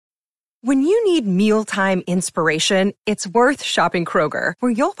When you need mealtime inspiration, it's worth shopping Kroger,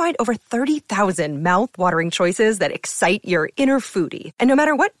 where you'll find over 30,000 mouth-watering choices that excite your inner foodie. And no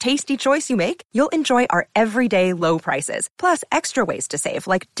matter what tasty choice you make, you'll enjoy our everyday low prices, plus extra ways to save,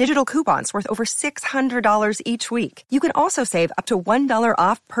 like digital coupons worth over $600 each week. You can also save up to $1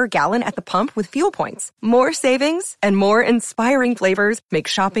 off per gallon at the pump with fuel points. More savings and more inspiring flavors make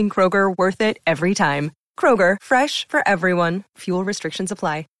shopping Kroger worth it every time. Kroger, fresh for everyone. Fuel restrictions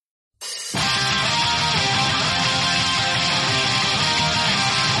apply.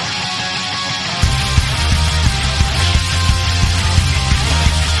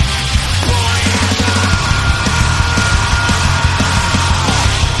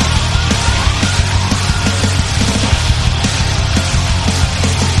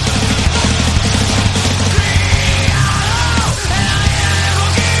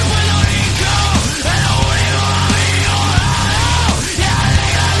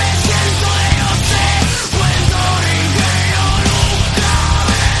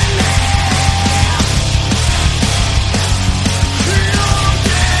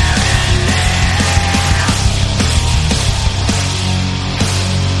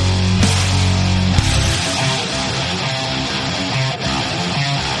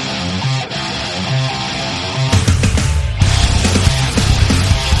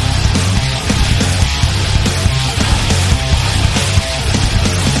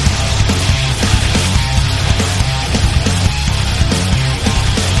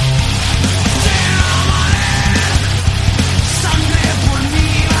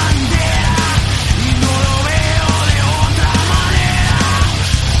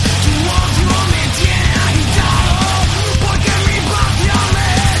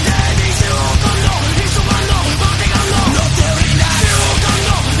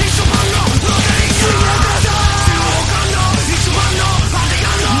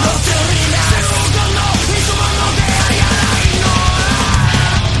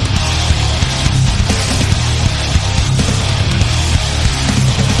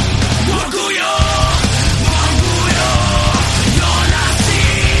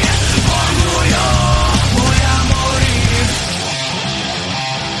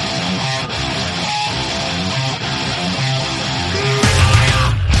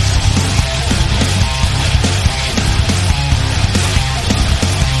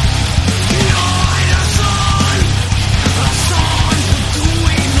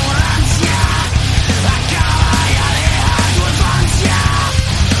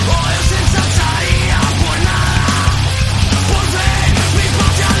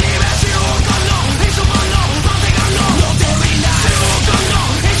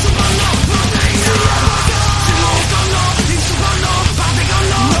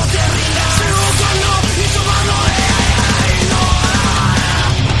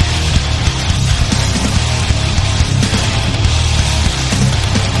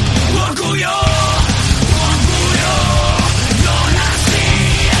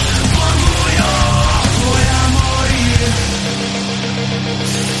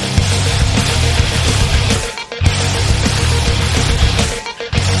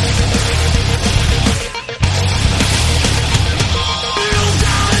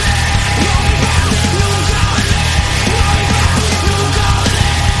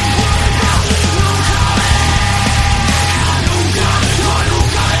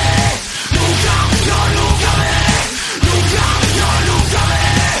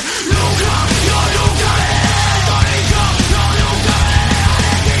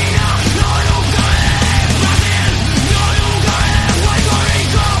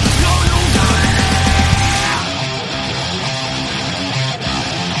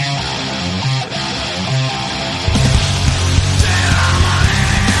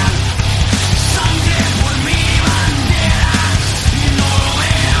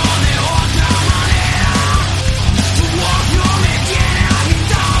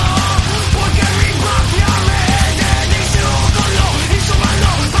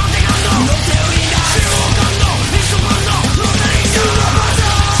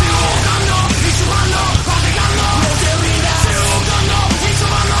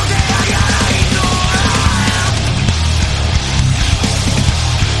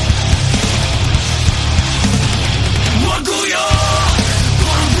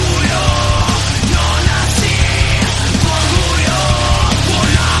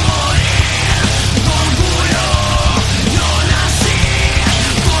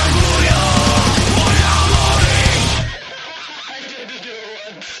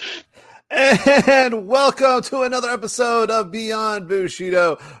 And welcome to another episode of Beyond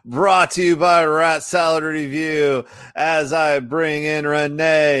Bushido, brought to you by Rat Salad Review, as I bring in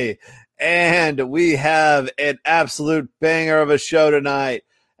Renee And we have an absolute banger of a show tonight,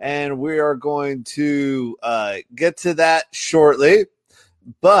 and we are going to get to that shortly.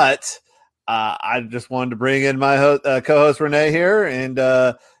 But I just wanted to bring in my co-host Renee here, and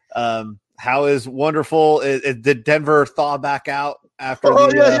how is wonderful? Did Denver thaw back out after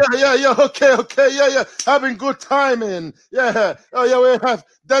yeah. Okay, yeah. Having good time in. Yeah. Oh, yeah, we have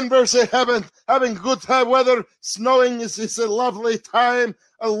Denver say having good time. Weather, snowing is a lovely time.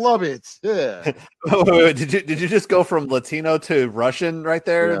 I love it. Yeah. wait, did you just go from Latino to Russian right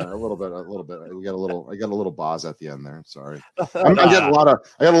there? Yeah, a little bit. I got a little Boz at the end there. Sorry.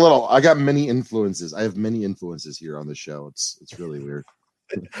 I got many influences. I have many influences here on the show. It's really weird.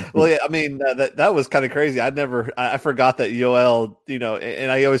 Well, yeah, I mean that was kind of crazy. I forgot that Yoel,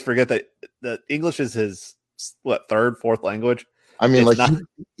 and I always forget that English is his third, fourth language. I mean,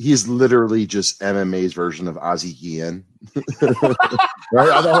 he's literally just MMA's version of Ozzy Guillen,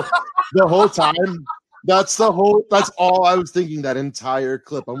 right? The whole time. That's all I was thinking. That entire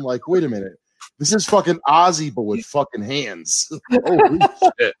clip. I'm like, wait a minute. This is fucking Ozzy, but with fucking hands. Holy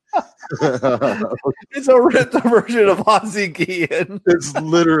shit. It's a ripped version of Ozzy Guillen. It's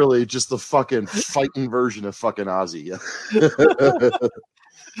literally just the fucking fighting version of fucking Ozzy.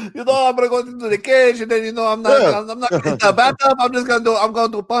 I'm gonna go into the cage, and then I'm not gonna get the back up. I'm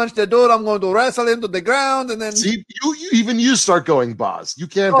going to punch the dude. I'm going to wrestle him to the ground, and then see you start going Boz. You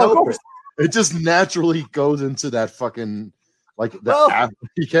can't help it. It just naturally goes into that fucking. You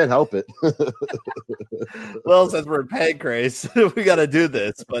can't help it. Well, since we're in Pancrase, we got to do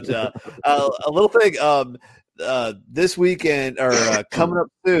this. But a little thing, this weekend or coming up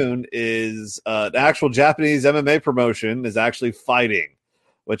soon is an actual Japanese MMA promotion is actually fighting,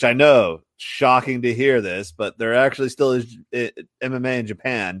 which I know, shocking to hear this, but there actually still is MMA in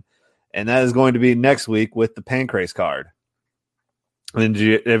Japan, and that is going to be next week with the Pancrase card. And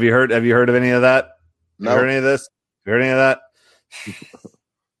have you heard of any of that? No. You heard any of this? You heard any of that?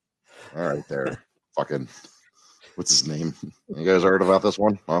 All right, there. Fucking, what's his name? You guys heard about this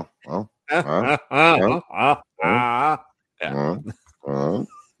one? But it's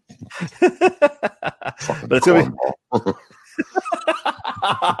gonna be.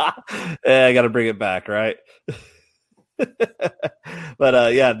 Yeah, I got to bring it back, right? But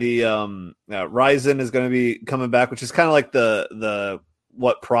the Ryzen is going to be coming back, which is kind of like the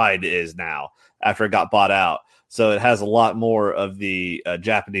what Pride is now after it got bought out. So it has a lot more of the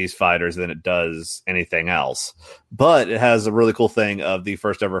Japanese fighters than it does anything else. But it has a really cool thing of the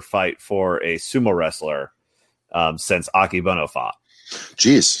first ever fight for a sumo wrestler since Akebono fought.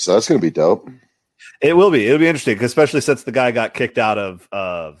 Jeez, so that's going to be dope. It will be. It'll be interesting, especially since the guy got kicked out of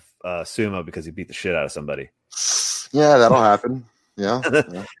sumo because he beat the shit out of somebody. Yeah, that'll happen. Yeah.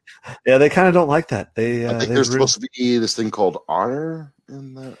 Yeah, they kind of don't like that. I think there's supposed to be this thing called honor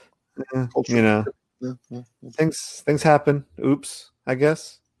in that culture. Things happen. Oops, I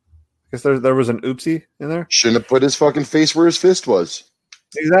guess there was an oopsie in there. Shouldn't have put his fucking face where his fist was.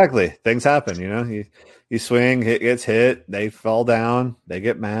 Exactly. Things happen, you swing, gets hit, they fall down, they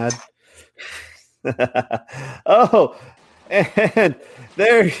get mad. Oh, and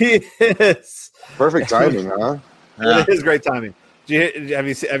there he is. Perfect timing, huh? Yeah. It is great timing. Have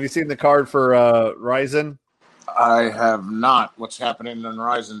you seen the card for Ryzen? I have not. What's happening in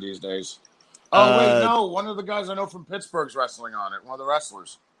Ryzen these days? Oh, wait, no. One of the guys I know from Pittsburgh's wrestling on it. One of the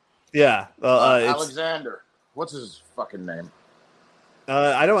wrestlers. Yeah. Alexander. What's his fucking name?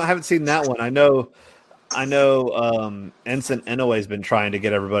 I haven't seen that one. I know Ensign Inoue's been trying to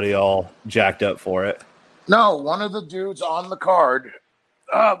get everybody all jacked up for it. No, one of the dudes on the card.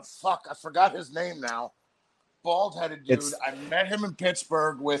 Oh, fuck. I forgot his name now. Bald-headed dude. I met him in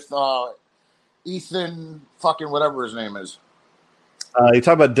Pittsburgh with Ethan fucking whatever his name is. You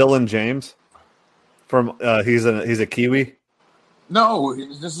talk about Dylan James? From he's a Kiwi. No,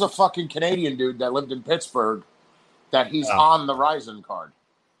 this is a fucking Canadian dude that lived in Pittsburgh. That he's on the Ryzen card.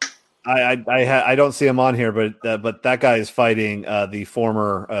 I don't see him on here, but that guy is fighting the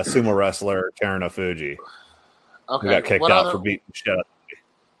former sumo wrestler Karen Ofuji, who got kicked out for beating the shit out.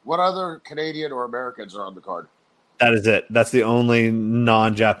 What other Canadian or Americans are on the card? That is it. That's the only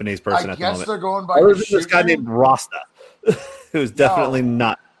non-Japanese person at the moment. I guess they're going by. There's this guy named Rasta, who's definitely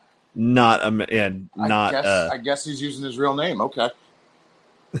not. I guess he's using his real name. Okay.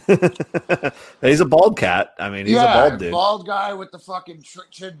 He's a bald cat. I mean, he's a bald dude. Bald guy with the fucking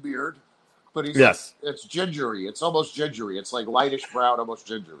chin beard. But it's gingery. It's almost gingery. It's like lightish brown, almost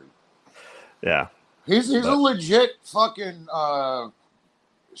gingery. Yeah. He's a legit fucking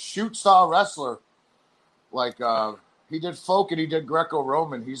shoot style wrestler. Like he did folk and he did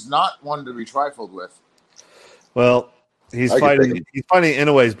Greco-Roman. He's not one to be trifled with. Well, He's I could take fighting. him. He's fighting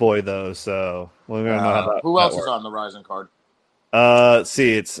Inoue's boy though, so we're gonna know how that. Who that else is works. on the Rising card? Let's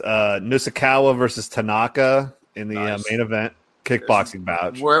see. It's Nusakawa versus Tanaka in the Nice. main event kickboxing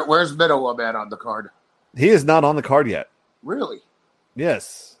match. Where's Middle Man on the card? He is not on the card yet. Really?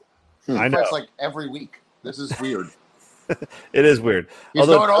 Yes, I know. Fights like every week. This is weird. It is weird. He's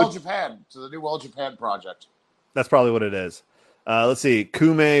going to All Japan, to the new All Japan project. That's probably what it is. Let's see.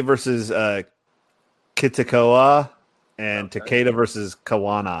 Kume versus Kitakawa and Takeda versus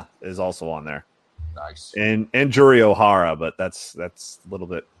Kawana is also on there. Nice. And Juri Ohara, but that's a little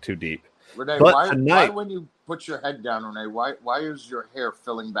bit too deep. Renee, but why tonight, when you put your head down, Renee, why is your hair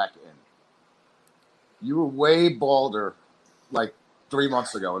filling back in? You were way balder like 3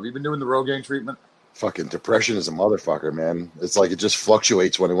 months ago. Have you been doing the Rogaine treatment? Fucking depression is a motherfucker, man. It's like it just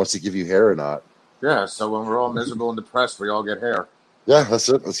fluctuates when it wants to give you hair or not. Yeah, so when we're all miserable and depressed, we all get hair. Yeah, that's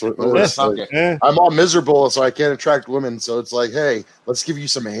it. That's what it is. Like, I'm all miserable, so I can't attract women. So it's like, hey, let's give you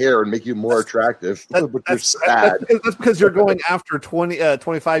some hair and make you more attractive. But you're sad. That's because you're going after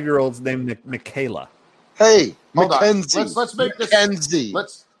 25-year-olds named Michaela. Hey, Hold Mackenzie. on. Let's make this. Mackenzie.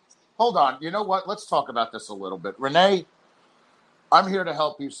 Let's hold on. You know what? Let's talk about this a little bit, Renee. I'm here to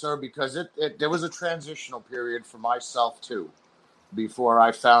help you, sir, because there was a transitional period for myself too, before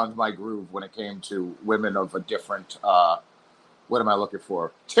I found my groove when it came to women of a different. What am I looking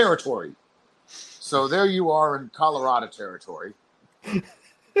for? Territory. So there you are in Colorado territory.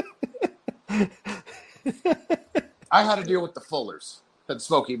 I had to deal with the Fullers at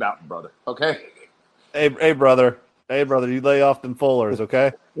Smoky Mountain, brother. Okay. Hey, brother. Hey, brother. You lay off them Fullers,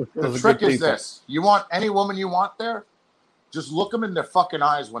 okay? The trick is this: you want any woman you want there, just look them in their fucking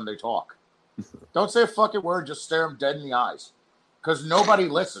eyes when they talk. Don't say a fucking word. Just stare them dead in the eyes, because nobody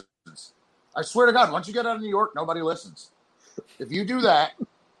listens. I swear to God, once you get out of New York, nobody listens. If you do that,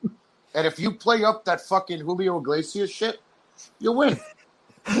 and if you play up that fucking Julio Iglesias shit, you'll win.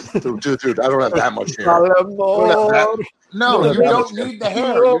 Dude, I don't have that much hair. No, you don't need the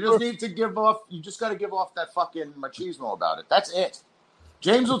hair. You just need to give off. You just got to give off that fucking machismo about it. That's it.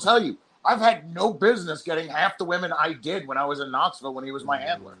 James will tell you. I've had no business getting half the women I did when I was in Knoxville when he was my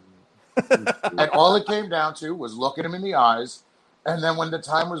handler. And all it came down to was looking him in the eyes, and then when the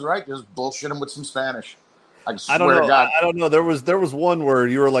time was right, just bullshit him with some Spanish. I don't know. I don't know. There was one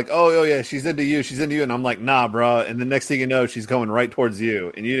word you were like, oh yeah, she's into you, and I'm like, nah, bro. And the next thing you know, she's going right towards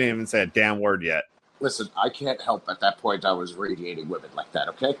you, and you didn't even say a damn word yet. Listen, I can't help at that point. I was radiating women like that.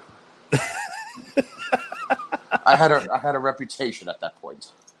 Okay, I had a reputation at that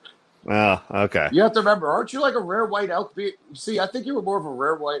point. Oh, okay. You have to remember, aren't you like a rare white elk? See, I think you were more of a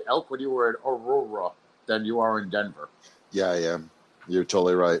rare white elk when you were in Aurora than you are in Denver. Yeah, I am. You're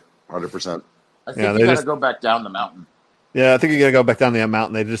totally right. 100%. I think you got to go back down the mountain. Yeah, I think you got to go back down the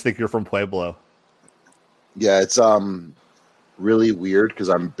mountain. They just think you're from Pueblo. Yeah, it's really weird because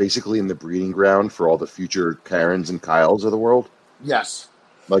I'm basically in the breeding ground for all the future Karens and Kyles of the world. Yes.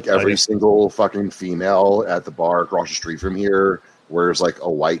 Like every single fucking female at the bar across the street from here wears like a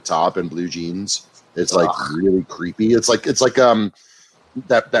white top and blue jeans. It's like really creepy. It's like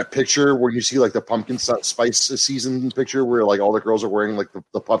that picture where you see like the pumpkin spice season picture where like all the girls are wearing like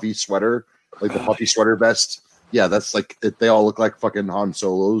the puffy sweater, like the puffy sweater vest. Yeah, that's like they all look like fucking Han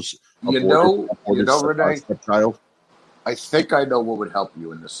Solos. You know, Renee. Stepchild. I think I know what would help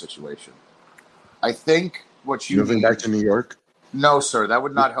you in this situation. I think what you moving back to New York. No, sir, that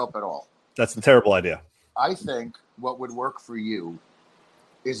would not help at all. That's a terrible idea. I think what would work for you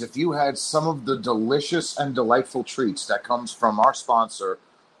is if you had some of the delicious and delightful treats that comes from our sponsor,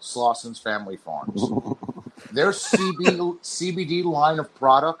 Slauson's Family Farms. Their CBD line of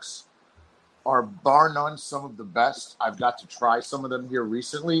products are bar none some of the best. I've got to try some of them here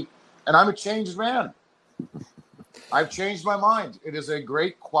recently, and I'm a changed man. I've changed my mind. It is a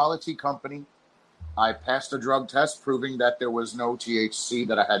great quality company. I passed a drug test proving that there was no THC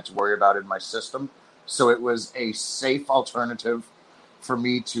that I had to worry about in my system. So it was a safe alternative for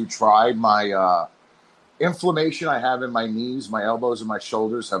me to try. My inflammation I have in my knees, my elbows, and my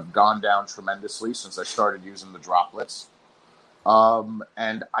shoulders have gone down tremendously since I started using the droplets.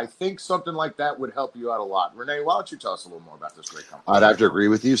 And I think something like that would help you out a lot. Renee, why don't you tell us a little more about this great company? I'd have to agree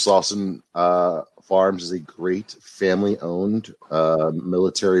with you. Slauson Farms is a great family-owned,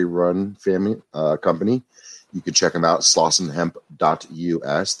 military-run family company. You can check them out,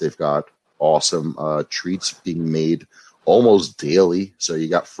 slausonhemp.us. They've got awesome treats being made almost daily. So you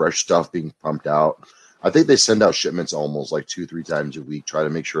got fresh stuff being pumped out. I think they send out shipments almost like 2-3 times a week, try to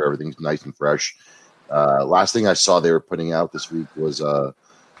make sure everything's nice and fresh. Last thing I saw they were putting out this week was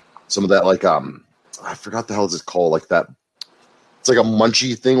some of that like I forgot the hell it's called, like that It's like a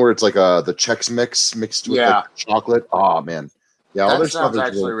munchy thing where it's like the Chex Mix mixed with like chocolate. Oh man, yeah, all That their sounds stuff is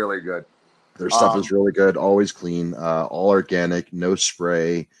actually really good. Their stuff is really good, always clean, all organic, no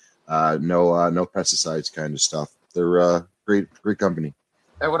spray, no pesticides kind of stuff. They're great company.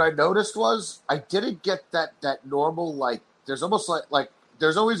 And what I noticed was I didn't get that normal, like, there's almost like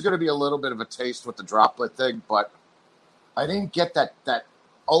there's always going to be a little bit of a taste with the droplet thing, but I didn't get that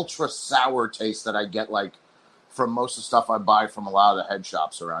ultra sour taste that I get like from most of the stuff I buy from a lot of the head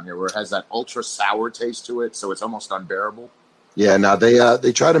shops around here, where it has that ultra sour taste to it, so it's almost unbearable. Yeah, now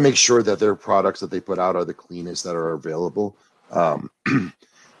they try to make sure that their products that they put out are the cleanest that are available.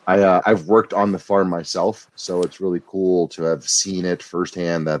 I've worked on the farm myself, so it's really cool to have seen it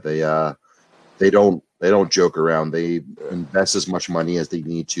firsthand that they don't joke around. They invest as much money as they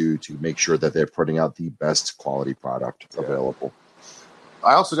need to make sure that they're putting out the best quality product available.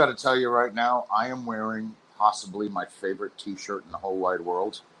 I also got to tell you right now, I am wearing possibly my favorite T-shirt in the whole wide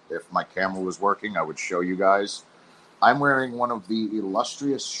world. If my camera was working, I would show you guys. I'm wearing one of the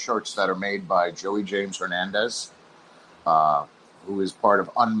illustrious shirts that are made by Joey James Hernandez, who is part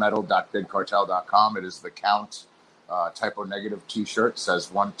of unmetal.bigcartel.com. It is the Count typo negative T-shirt. It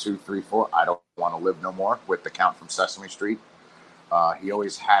says 1, 2, 3, 4. I don't want to live no more, with the Count from Sesame Street. He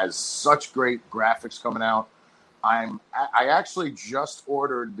always has such great graphics coming out. I actually just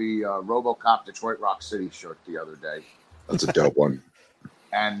ordered the RoboCop Detroit Rock City shirt the other day. That's a dope one.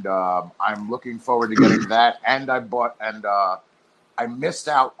 And I'm looking forward to getting that. And I missed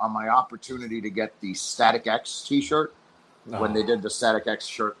out on my opportunity to get the Static X T-shirt when they did the Static X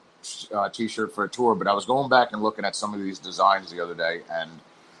shirt T-shirt for a tour. But I was going back and looking at some of these designs the other day, and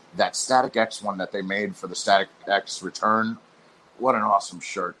that Static X one that they made for the Static X Return, what an awesome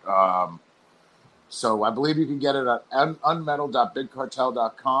shirt. So I believe you can get it at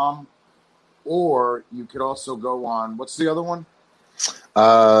unmetal.bigcartel.com, or you could also go on, what's the other one?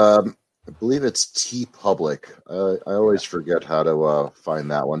 I believe it's T Public. I always forget how to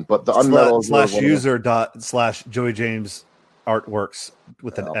find that one. But the unmetal /user/ Joey James Artworks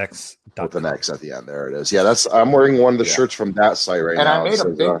with an X. With an X at the end. There it is. Yeah, I'm wearing one of the shirts from that site right now. And I made a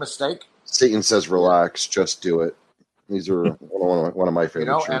big mistake. Satan says, "Relax, just do it." These are one of my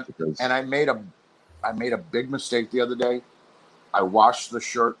favorite shirts. And I made a big mistake the other day. I washed the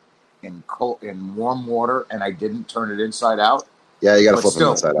shirt in warm water, and I didn't turn it inside out. Yeah, you got to flip it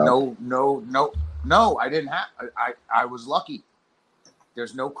inside out. No, I didn't have. I was lucky.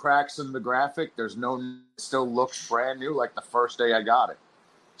 There's no cracks in the graphic. It still looks brand new, like the first day I got it.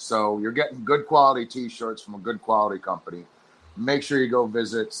 So you're getting good quality T-shirts from a good quality company. Make sure you go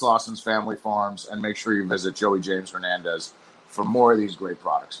visit Slosson's Family Farms, and make sure you visit Joey James Hernandez for more of these great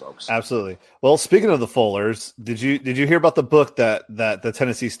products, folks. Absolutely. Well, speaking of the Fullers, did you hear about the book that the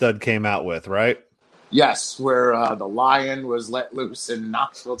Tennessee Stud came out with, right? Yes, where the lion was let loose in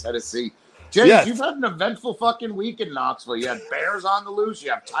Knoxville, Tennessee. James, you've had an eventful fucking week in Knoxville. You had bears on the loose.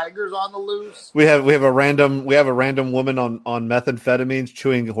 You have tigers on the loose. We have a random woman on methamphetamines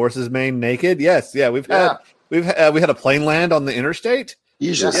chewing horse's mane naked. Yes, yeah. We had a plane land on the interstate.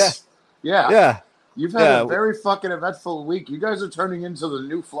 Jesus. Yeah. You've had a very fucking eventful week. You guys are turning into the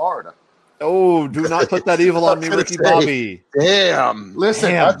new Florida. Oh, do not put that evil on me, Ricky Bobby. Damn.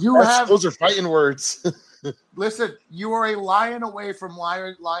 Listen, those are fighting words. Listen, you are a lion away from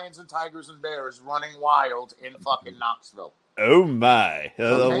lions and tigers and bears running wild in fucking Knoxville. Oh my!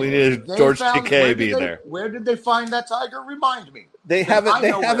 Okay. We need George TK be there. Where did they find that tiger? Remind me. They haven't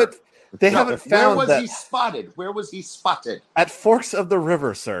found. Where was he spotted? Where was he spotted? At Forks of the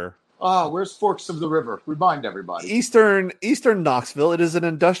River, sir. Oh, where's Forks of the River? Remind everybody. Eastern Knoxville. It is an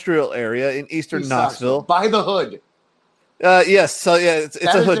industrial area in Eastern Knoxville. By the hood. Yes. So yeah, it's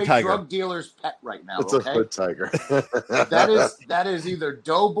a hood tiger. Drug dealer's pet right now. It's a hood tiger. that is either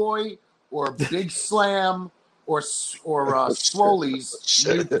Doughboy or Big Slam or Swoley's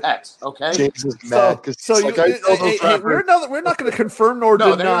new pet. Okay. James is mad we're not going to confirm nor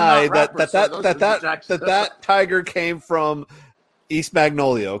deny that tiger came from East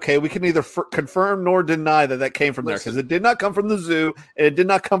Magnolia. Okay, we can neither confirm nor deny that came from there, because it did not come from the zoo, and it did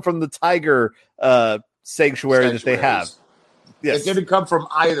not come from the tiger sanctuary that they have. Yes. It didn't come from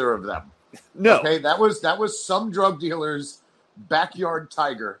either of them. No. Okay, that was some drug dealer's backyard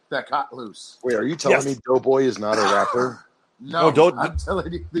tiger that got loose. Wait, are you telling me Doughboy is not a rapper? No, I'm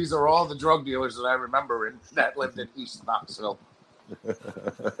telling you, these are all the drug dealers that I remember that lived in East Knoxville.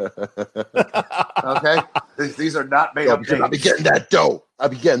 Okay, these are not made up names. I'll be getting that dough. I'll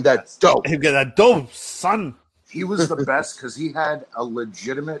be getting that dough. You get that dough, son. He was the best because he had a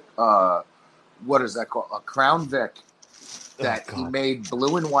legitimate, what is that called? A Crown Vic that he made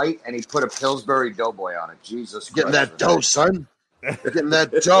blue and white, and he put a Pillsbury Doughboy on it. Jesus Christ. Getting that dough, son. Getting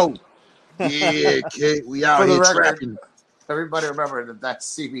that dope. Yeah, kid, we out For the here record, trapping. everybody remember that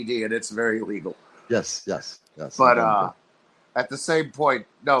that's CBD and it's very illegal. Yes. But at the same point,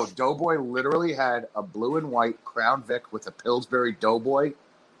 no, Doughboy literally had a blue and white Crown Vic with a Pillsbury Doughboy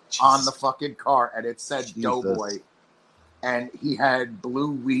on the fucking car, and it said Jesus. Doughboy, and he had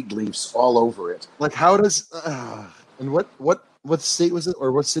blue weed leaves all over it. Like, how does and what state was it,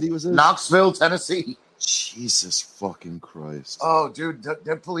 or what city was it? Knoxville, Tennessee. Jesus fucking Christ! Oh, dude,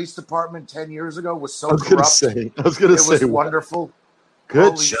 the police department 10 years ago was so I corrupt. was gonna say, it was wonderful.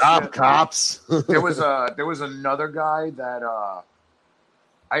 Good Holy job, shit. cops. There was another guy that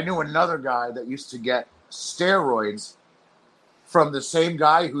I knew another guy that used to get steroids from the same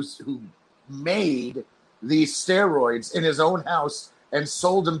guy who made these steroids in his own house and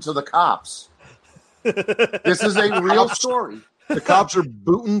sold them to the cops. This is a real story. The cops are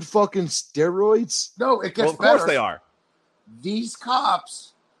booting fucking steroids? No, it gets Well, of better. course they are. These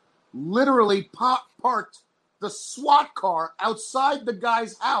cops literally parked the SWAT car outside the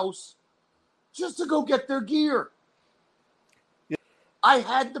guy's house just to go get their gear. Yeah. I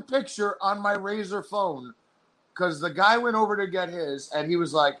had the picture on my Razr phone because the guy went over to get his, and he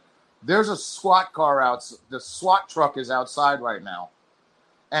was like, there's a SWAT car out. The SWAT truck is outside right now.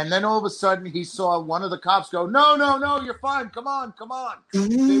 And then all of a sudden, he saw one of the cops go, no, you're fine. Come on.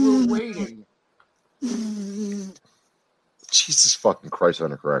 They were waiting. Jesus fucking Christ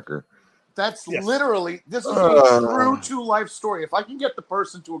on a cracker. That's Yes. literally, this is a true to-life story. If I can get the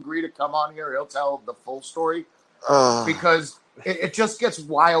person to agree to come on here, he'll tell the full story. Because it just gets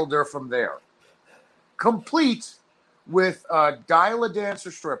wilder from there. Complete with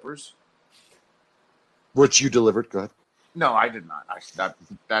dial-a-dancer strippers. Which you delivered, go ahead. No, I did not.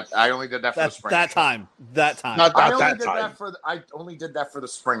 I only did that for the Springer That show. time. Not I only that did time. I only did that for the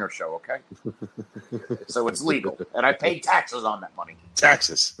Springer show, okay? So it's legal. And I paid taxes on that money.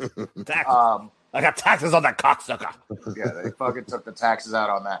 Taxes. Taxes. I got taxes on that cocksucker. Yeah, they fucking took the taxes out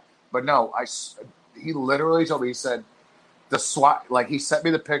on that. But no, he literally told me, he said, the SWAT, like he sent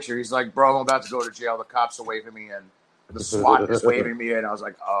me the picture. He's like, bro, I'm about to go to jail. The cops are waving me in. The SWAT is waving me in. I was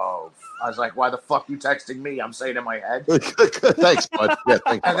like, oh. I was like, why the fuck you texting me? I'm saying in my head. Thanks, bud. Yeah,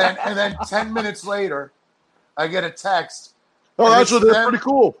 thanks. And then 10 minutes later, I get a text. Oh, and actually, they're pretty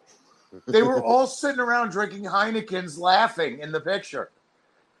cool. They were all sitting around drinking Heinekens, laughing in the picture.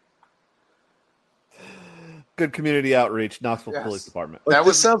 Good community outreach, Knoxville Yes. Police Department. Like, That this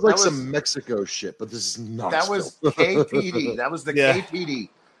was- sounds like that was- some Mexico shit, but this is not. That was KPD. That was the Yeah. KPD.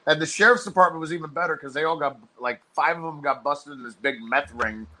 And the sheriff's department was even better because they all got, like, 5 of them got busted in this big meth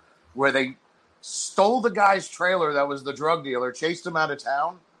ring where they stole the guy's trailer that was the drug dealer, chased him out of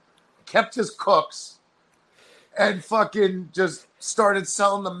town, kept his cooks, and fucking just started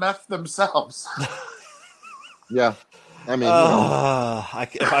selling the meth themselves. Yeah. I mean,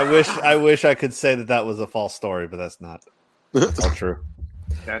 I wish I could say that was a false story, but that's not. It's all true.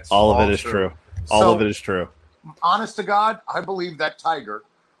 That's All of it is true. All So- of it is true. Honest to God, I believe that tiger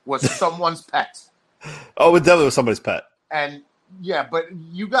was someone's pet. Oh, it definitely was somebody's pet. And yeah, but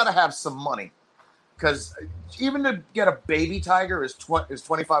you got to have some money because even to get a baby tiger is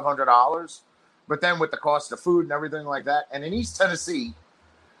 $2,500. But then with the cost of food and everything like that, and in East Tennessee,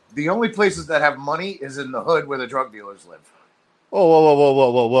 the only places that have money is in the hood where the drug dealers live.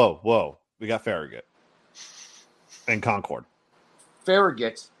 Oh, whoa. We got Farragut and Concord.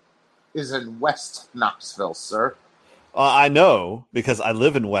 Farragut is in West Knoxville, sir. I know because I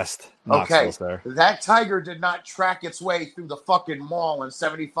live in West Knoxville. Okay, There. that tiger did not track its way through the fucking mall in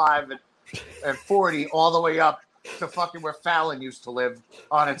 75 and 40 all the way up to fucking where Fallon used to live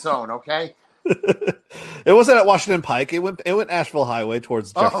on its own, okay? It wasn't at Washington Pike. It went Asheville Highway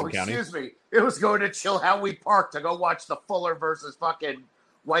towards Jefferson County. Excuse me. It was going to Chilhowie Park to go watch the Fuller versus fucking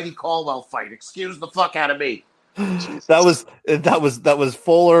Whitey Caldwell fight. Excuse the fuck out of me. That was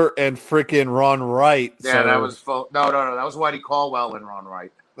Fuller and freaking Ron Wright. Yeah, so- that was no. That was Whitey Caldwell and Ron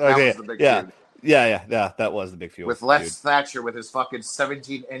Wright. That Okay, was the big yeah. dude. Yeah. That was the big feud. With Les Thatcher with his fucking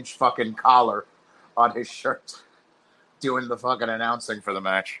 17-inch fucking collar on his shirt, doing the fucking announcing for the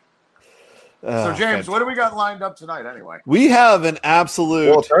match. So, James, what do we got lined up tonight anyway? We have an absolute.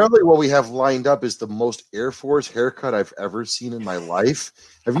 well, apparently what we have lined up is the most Air Force haircut I've ever seen in my life.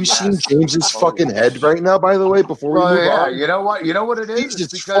 Have you seen James's fucking head right now, by the way, before we move on? You know what? You know what it is?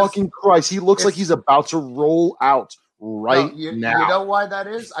 Jesus It's because fucking Christ. He looks like he's about to roll out right you now. know why that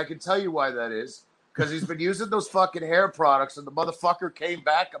is? I can tell you why that is. Because he's been using those fucking hair products, and the motherfucker came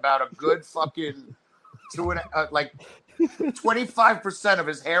back about a good fucking 25% of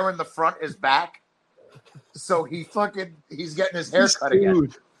his hair in the front is back. So he's getting his hair cut again.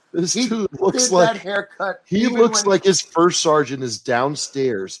 Dude, This He dude looks did like that haircut. he even looks when- like his first sergeant is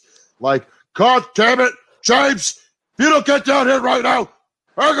downstairs. Like, God damn it, James! If you don't get down here right now,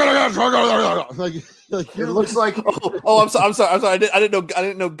 I'm gonna get like it looks like I'm sorry. I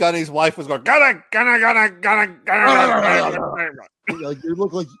didn't know Gunny's wife was going. Gunna. like you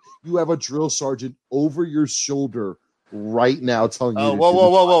look like you have a drill sergeant over your shoulder right now, telling you. Oh,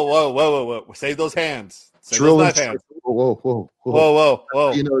 whoa! Save those hands. Save Drill those knife hands. Whoa!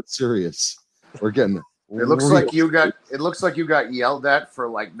 You know it's serious. We're getting it. It looks like you got yelled at for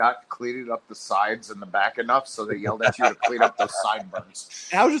like not cleaning up the sides and the back enough, so they yelled at you to clean up those sideburns.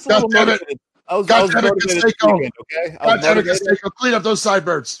 I was just a little motivated. I was motivated this weekend, okay? God damn it, Canseco, clean up those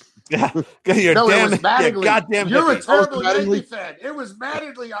sideburns. Yeah, No, it was Mattingly. Goddamn, you're a hippie. terrible Yankee fan. It was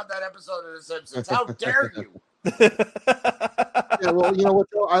Mattingly on that episode of The Simpsons. How dare you? Yeah, well, you know what?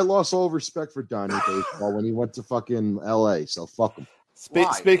 Though? I lost all respect for Donnie Baseball when he went to fucking L.A. So fuck him.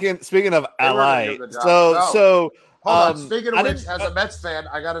 Speaking of They were gonna LA, give the job. so Hold on. Speaking of which, as a Mets fan,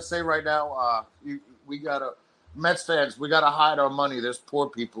 I gotta say right now, Mets fans, we gotta hide our money. There's poor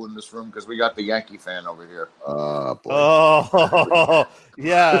people in this room because we got the Yankee fan over here. Boy. Oh,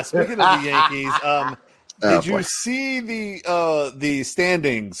 yeah. Speaking of the Yankees, did you boy. see the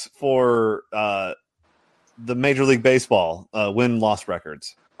standings for the Major League Baseball win-loss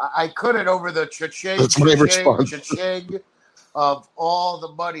records? I couldn't over the cha-ching of all the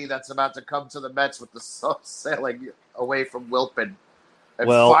money that's about to come to the Mets with the sailing away from Wilpon. And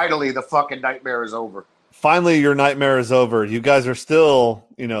finally, the fucking nightmare is over. Finally, your nightmare is over. You guys are still,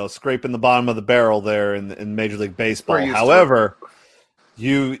 scraping the bottom of the barrel there in Major League Baseball. However,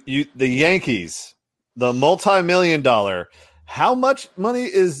 the Yankees, the multi-million-dollar, how much money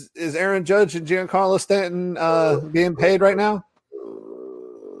is Aaron Judge and Giancarlo Stanton being paid right now?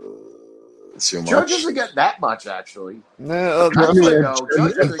 Judge doesn't get that much, actually. No, we're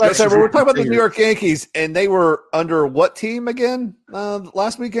talking about the New York Yankees, and they were under what team again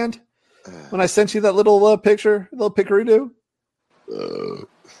last weekend? When I sent you that little picture, little pickery-doo?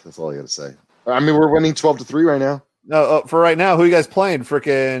 That's all I got to say. I mean, we're winning 12-3 right now. No, for right now, who are you guys playing?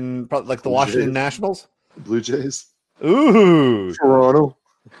 Freaking like the Blue Washington Jays. Nationals? Blue Jays. Ooh, Toronto.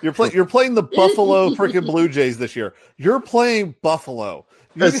 You're playing the Buffalo freaking Blue Jays this year. You're playing Buffalo.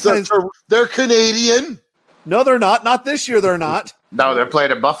 They're Canadian. No, they're not. Not this year. They're not. No, they're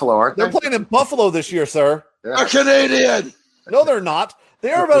playing in Buffalo, aren't they? They're playing in Buffalo this year, sir. Yeah. They're Canadian. No, they're not.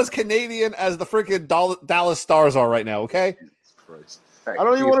 They are about as Canadian as the freaking Dallas Stars are right now. Okay. Christ. I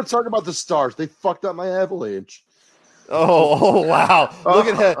don't even want to talk about the Stars. They fucked up my Avalanche. Oh wow! Look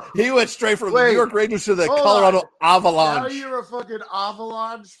at him. He went straight from the New York Rangers to the Colorado Avalanche. Now you're a fucking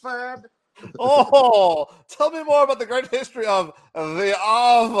Avalanche fan? Oh, tell me more about the great history of the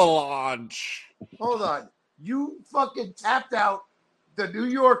Avalanche. Hold on. You fucking tapped out the New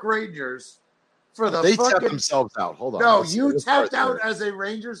York Rangers for the They fucking... tapped themselves out. Hold on. No, you tapped out as a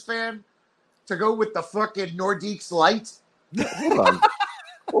Rangers fan to go with the fucking Nordiques Light?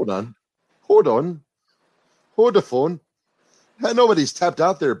 Hold on. Hold the phone. Nobody's tapped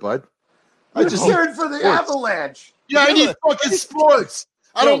out there, bud. I just cheered for the sports. Avalanche. Yeah, I need fucking sports.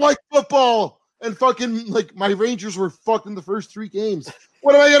 I don't like football. And fucking, my Rangers were fucked in the first 3 games.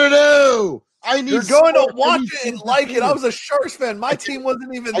 What am I going to do? You're going to watch it and like it. I was a Sharks fan. My team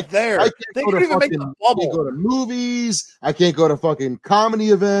wasn't even there. They couldn't even make the bubble. I can't go to movies. I can't go to fucking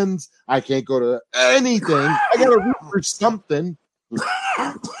comedy events. I can't go to anything. I got to root for something.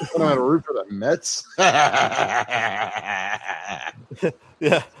 I don't know how to root for the Mets.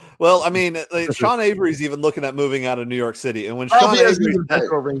 Yeah. Well, I mean, Sean Avery's even looking at moving out of New York City. And when Sean Avery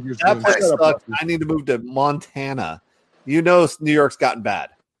that place sucks, I need to move to Montana. New York's gotten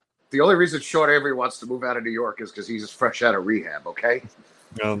bad. The only reason Sean Avery wants to move out of New York is because he's fresh out of rehab, okay?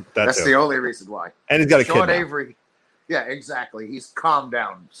 That's the only reason why. And he's got a kid Sean now. Avery, yeah, exactly. He's calmed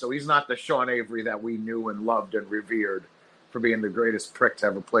down. So he's not the Sean Avery that we knew and loved and revered for being the greatest prick to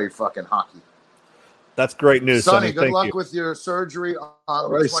ever play fucking hockey. That's great news, Sonny. Good Thank luck you. with your surgery on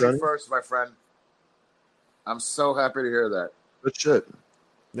the 21st, my friend. I'm so happy to hear that. Good shit.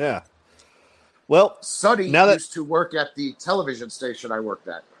 Yeah. Well, Sonny used to work at the television station I worked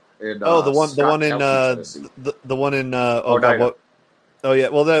at. The one in Oneida. Oh yeah,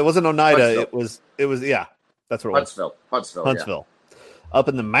 well it wasn't Oneida. It was yeah, that's what it was. Huntsville. Up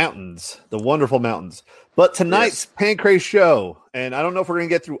in the mountains, the wonderful mountains. But tonight's Pancrase show, and I don't know if we're gonna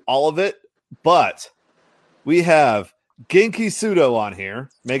get through all of it, but we have Genki Sudo on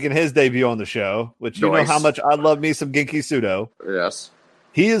here making his debut on the show, which you know how much I love me some Genki Sudo. Yes,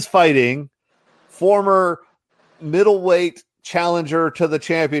 he is fighting former middleweight challenger to the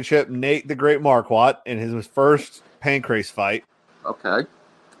championship, Nate the Great Marquardt, in his first Pancrase fight. Okay.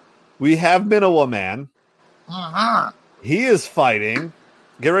 we have Minowa Man. Uh-huh. He is fighting.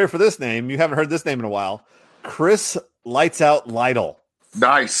 Get ready for this name. You haven't heard this name in a while. Chris Lights Out Lytle.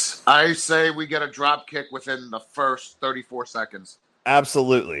 Nice. I say we get a drop kick within the first 34 seconds.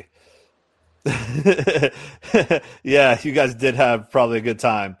 Absolutely. Yeah, you guys did have probably a good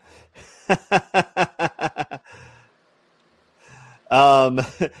time. And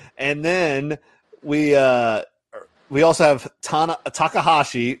then we also have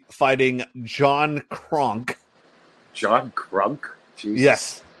Takahashi fighting John Kronk. John Crunk? Jesus.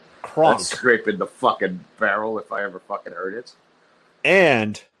 Yes, Kronk. That's scraping the fucking barrel if I ever fucking heard it.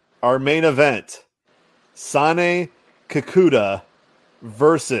 And our main event, Sane Kikuta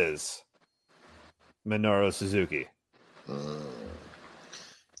versus Minoru Suzuki.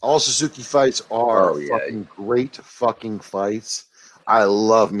 All Suzuki fights are fucking great fucking fights. I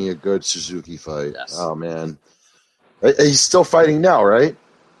love me a good Suzuki fight. Yes. Oh, man. He's still fighting now, right?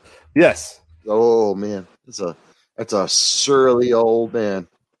 Yes. Oh, man. That's a surly old man.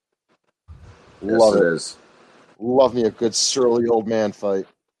 Love Yes, it. it is. Love me a good surly old man fight.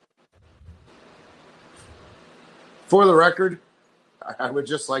 For the record, I would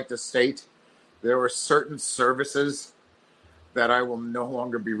just like to state there were certain services that I will no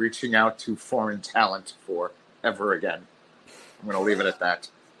longer be reaching out to foreign talent for ever again. I'm going to leave it at that.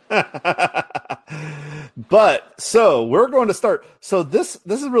 But so we're going to start. So this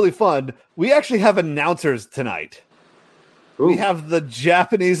is really fun. We actually have announcers tonight. Ooh. We have the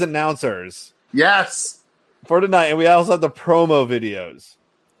Japanese announcers Yes. for tonight, and we also have the promo videos.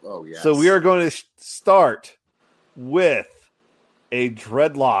 Oh, yes. So we are going to start with a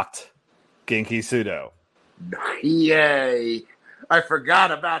dreadlocked Genki Sudo. Yay. I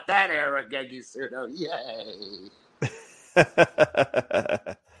forgot about that era, Genki Sudo. Yay.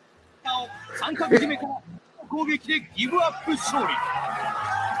 3回目から攻撃でギブアップ勝利。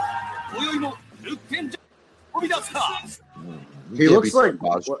今宵もルッテンジャー飛び出すか。 He looks like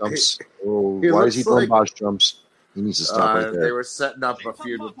boss jumps. he Why is he looks throwing like- boss jumps? He needs to stop right they there. were setting up a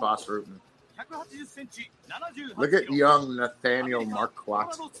feud with Boss Rutan. 180センチ、78 Look at young Nathaniel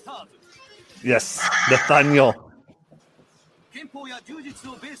Marquardt. Yes, Nathaniel. 憲法や柔術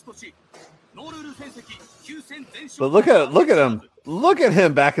をベースとし、ノールール戦績9戦全勝。 But look at him. Look at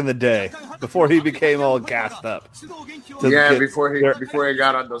him back in the day before he became all gassed up. Yeah, get- before he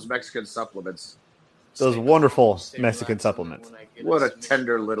got on those Mexican supplements. Those wonderful Mexican supplements. What a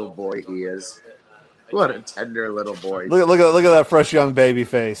tender little boy he is. What a tender little boy. Look at that fresh young baby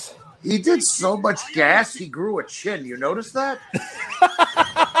face. He did so much gas, he grew a chin. You notice that?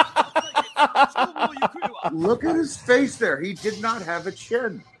 Look at his face there. He did not have a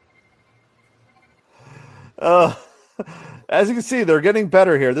chin. As you can see, they're getting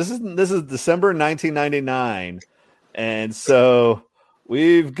better here. This is December 1999, and so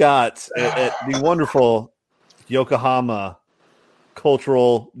we've got at the wonderful Yokohama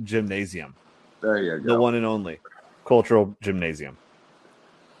Cultural Gymnasium, There you the go. one and only Cultural Gymnasium,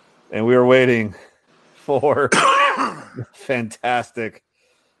 and we are waiting for fantastic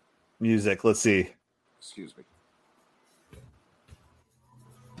music. Let's see. Excuse me.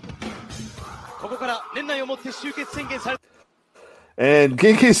 ここから年内をもって終結宣言され。 And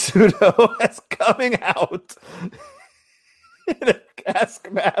Genki Sudo is coming out in a gas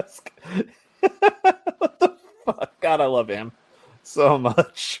mask. What the fuck? God, I love him so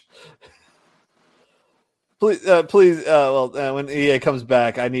much. Please, when EA comes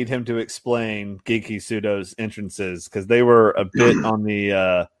back, I need him to explain Genki Sudo's entrances because they were a bit on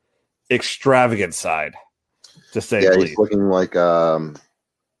the extravagant side, to say the He's least. looking like an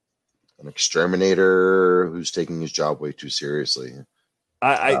exterminator who's taking his job way too seriously.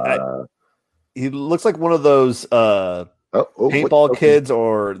 He looks like one of those paintball kids,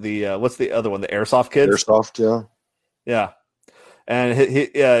 or the what's the other one? The airsoft kids. Airsoft, yeah. Yeah, and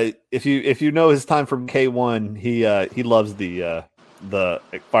if you know his time from K1, he loves the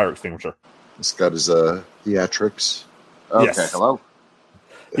fire extinguisher. He's got his theatrics. Okay, Yes. hello?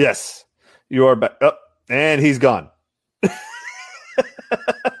 Yes, you are back. Oh, and he's gone.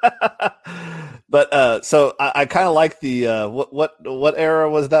 But so I kind of like the what era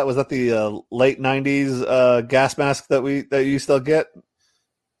was that? Was that the late '90s gas mask that you still get?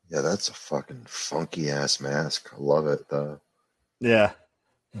 Yeah, that's a fucking funky ass mask. I love it though. Yeah,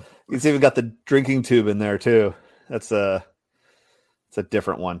 it's even got the drinking tube in there too. It's a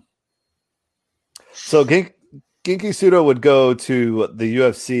different one. So Genki Sudo would go to the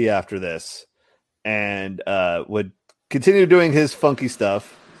UFC after this, and would continue doing his funky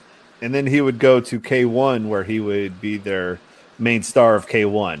stuff. And then he would go to K1, where he would be their main star of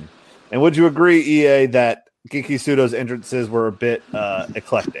K1. And would you agree, EA, that Genki Sudo's entrances were a bit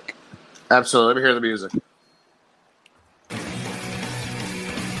eclectic? Absolutely. Let me hear the music.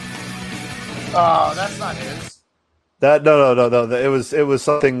 Oh, that's not his. That no. It was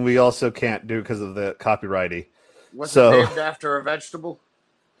something we also can't do because of the copyrighty. Was So it named after a vegetable?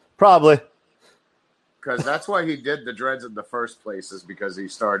 probably. Because that's why he did the dreads in the first place, is because he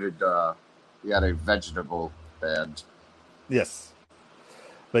started, he had a vegetable band. Yes.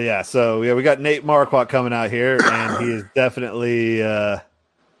 But yeah, so yeah, we got Nate Marquardt coming out here, and he is definitely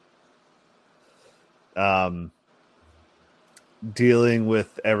dealing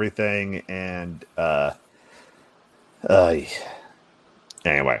with everything. And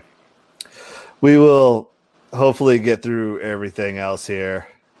anyway, we will hopefully get through everything else here.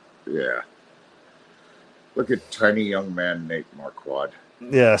 Yeah. Look at tiny young man Nate Marquardt.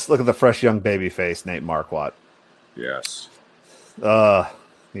 Yes, look at the fresh young baby face, Nate Marquardt. Yes.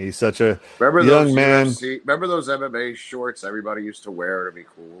 He's such a Remember young those man. UFC, remember those MMA shorts everybody used to wear to be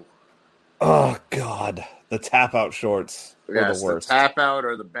cool? Oh God, the tap out shorts were Yes, the worst. the tap out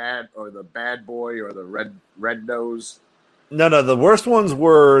or the bad boy or the red nose. No, the worst ones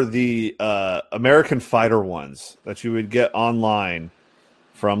were the American Fighter ones that you would get online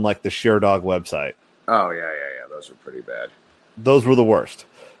from like the Sherdog website. Oh yeah. Those were pretty bad. Those were the worst.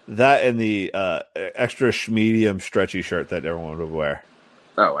 That and the extra medium stretchy shirt that everyone would wear.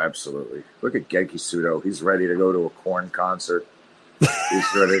 Oh, absolutely. Look at Genki Sudo. He's ready to go to a Korn concert. He's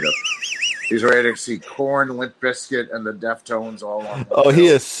ready to see Korn, Limp Bizkit, and the Deftones all on. Oh, he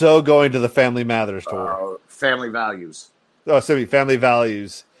is so going to the Family Matters tour. Family Values. Oh, sorry, Family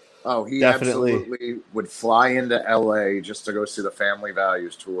Values. Oh, he Definitely. absolutely would fly into LA just to go see the Family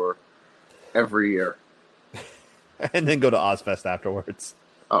Values tour every year. And then go to Ozfest afterwards.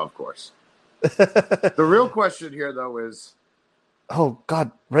 Oh, of course. The real question here, though, is... Oh,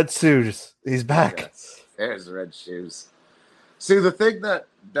 God, Red Shoes. He's back. Yes, there's Red Shoes. See, the thing that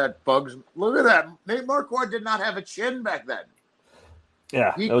bugs... Look at that. Nate Marquardt did not have a chin back then.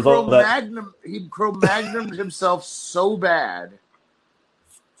 Yeah. He He Cro-Magnumed himself so bad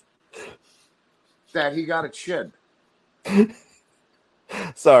that he got a chin.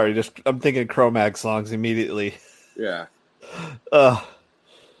 Sorry, I'm thinking Cro-Mag songs immediately. Yeah. Uh,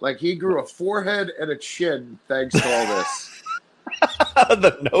 Like he grew a forehead and a chin thanks to all this.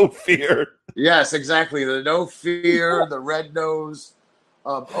 the no fear. Yes, exactly. The no fear, the red nose.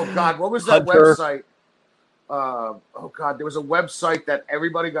 Oh God, what was that Hunter. website? Oh God, there was a website that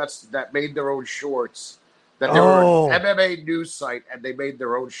everybody that made their own shorts. That they were an MMA news site, and they made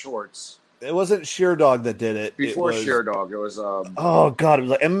their own shorts. It wasn't Sheerdog that did it. Before it was, Sheerdog, it was oh God, it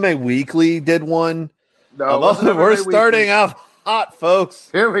was like MMA Weekly did one. No, it wasn't we're MMA starting Weekly. out hot, folks.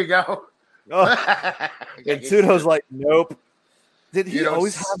 Here we go. Oh. And Pseudo's like, nope. Did he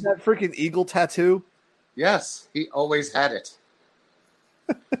always have that freaking eagle tattoo? Yes, he always had it.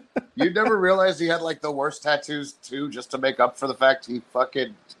 You never realized he had like the worst tattoos too, just to make up for the fact he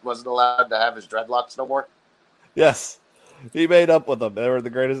fucking wasn't allowed to have his dreadlocks no more? Yes. He made up with them. They were the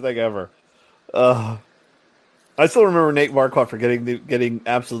greatest thing ever. I still remember Nate Marquardt for getting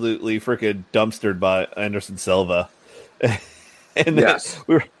absolutely freaking dumpstered by Anderson Silva. And yes,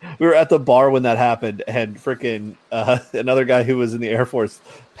 we were at the bar when that happened, and freaking another guy who was in the Air Force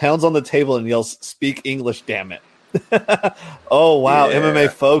pounds on the table and yells, "Speak English, damn it!" Oh wow, yeah.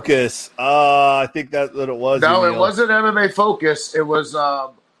 MMA Focus. I think that's what it was. No, it wasn't MMA Focus. It was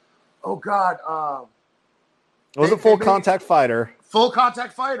was it Full Contact Fighter? Full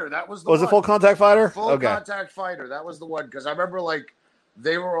Contact Fighter. That was the Was one. it Full Contact Fighter? Full Contact Fighter. That was the one, because I remember like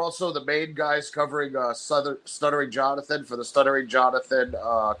they were also the main guys covering Stuttering Jonathan for the Stuttering Jonathan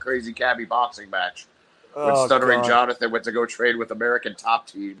Crazy Cabbie boxing match. When Stuttering Jonathan went to go train with American Top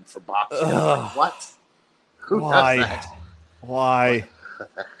Team for boxing. Like, what? Who does that? Why?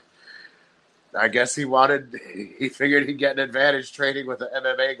 I guess he figured he'd get an advantage training with an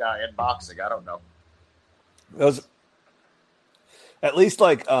MMA guy in boxing. I don't know. It was at least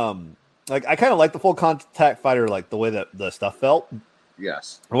like I kind of like the Full Contact Fighter, like the way that the stuff felt.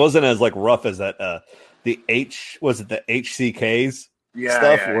 Yes, it wasn't as like rough as that. The HCKs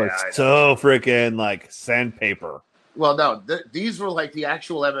stuff was so freaking like sandpaper. Well, no, these were like the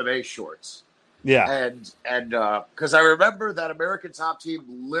actual MMA shorts. Yeah, and because I remember that American Top Team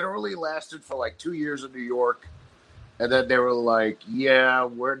literally lasted for like 2 years in New York, and then they were like, "Yeah,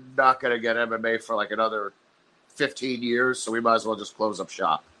 we're not going to get MMA for like another 15 years, so we might as well just close up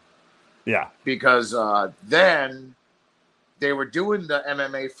shop." Yeah, because then they were doing the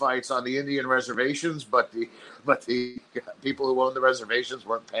MMA fights on the Indian reservations, but the people who owned the reservations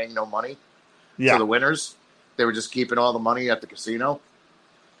weren't paying no money to the winners. They were just keeping all the money at the casino.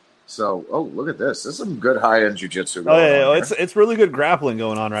 So, look at this. This is some good high-end jiu-jitsu going on here. It's really good grappling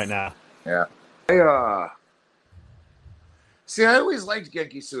going on right now. Yeah. See, I always liked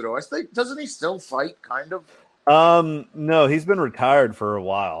Genki Sudo. I think doesn't he still fight? Kind of. No, he's been retired for a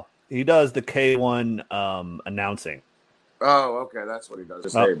while. He does the K1 announcing. Oh, okay, that's what he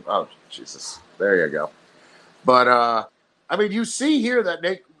does. Oh, Jesus. There you go. But I mean, you see here that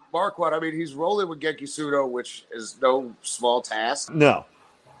Nate Marquardt. I mean, he's rolling with Genki Sudo, which is no small task. No,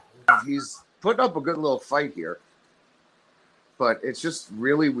 He's putting up a good little fight here. But it's just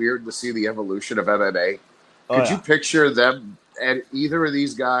really weird to see the evolution of MMA. Could you picture them and either of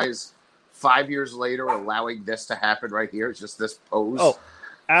these guys 5 years later allowing this to happen right here? It's just this pose. Oh,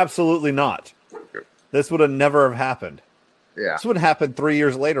 absolutely not. This would have never have happened. Yeah. This would have happened 3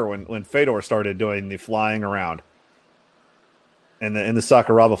 years later when Fedor started doing the flying around and the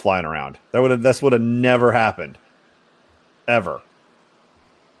Sakuraba flying around. This would have never happened. Ever.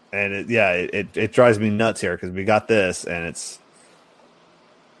 And it drives me nuts here because we got this and it's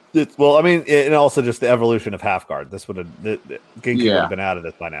well, I mean, and also just the evolution of half guard. This would have Genki would have been out of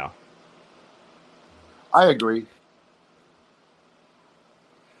this by now. I agree.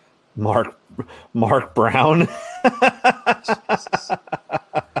 Mark Brown.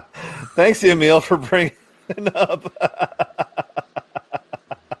 Thanks, Emil, for bringing it up.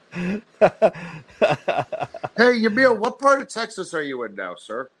 Hey, Emil, what part of Texas are you in now,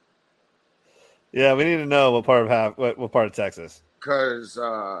 sir? Yeah, we need to know what part of Texas. Because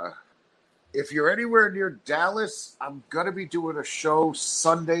if you're anywhere near Dallas, I'm going to be doing a show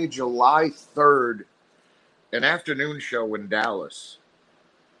Sunday, July 3rd, an afternoon show in Dallas.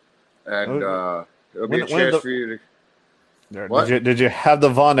 And it'll be a chance for you to... What? Did you have the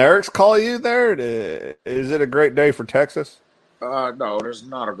Von Erichs call you there? Is it a great day for Texas? No, it is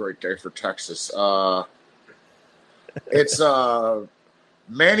not a great day for Texas. It's...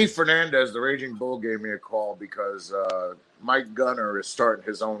 Manny Fernandez, the Raging Bull, gave me a call because Mike Gunner is starting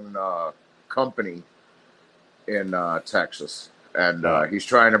his own company in Texas, and he's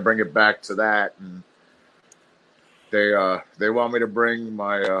trying to bring it back to that. And they want me to bring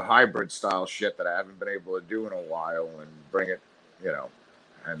my hybrid style shit that I haven't been able to do in a while, and bring it,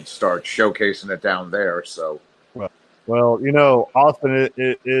 and start showcasing it down there. So, well, Austin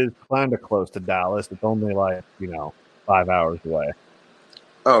is kind of close to Dallas. It's only 5 hours away.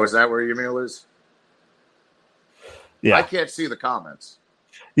 Oh, is that where your meal is? Yeah, I can't see the comments.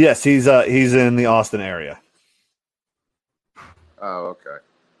 Yes, he's in the Austin area. Oh, okay.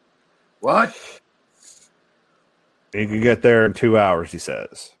 What? He could get there in 2 hours, he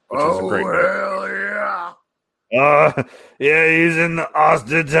says. Which is a great hell yeah! Yeah, he's in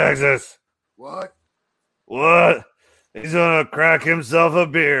Austin, Texas. What? He's gonna crack himself a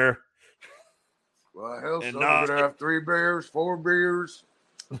beer. Well, hell, so I'm gonna have 3 beers, 4 beers.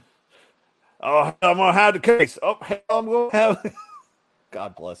 Oh, I'm gonna have the case. Oh, hell, I'm gonna have.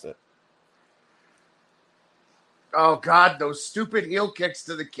 God bless it. Oh God, those stupid heel kicks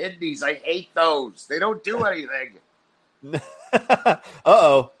to the kidneys. I hate those. They don't do anything.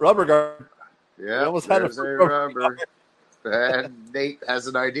 Rubber guard. Yeah, almost had a rubber. And Nate has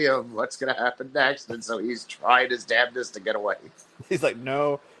an idea of what's going to happen next, and so he's trying his damnedest to get away. He's like,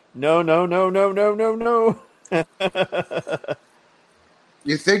 no.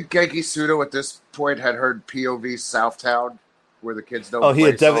 You think Genki Sudo at this point had heard POV Southtown, where the kids don't? Oh, he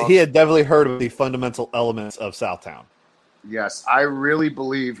had definitely heard of the fundamental elements of Southtown. Yes, I really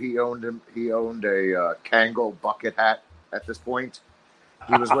believe he owned a Kangol bucket hat at this point.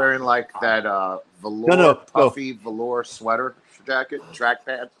 He was wearing like that puffy velour sweater jacket, track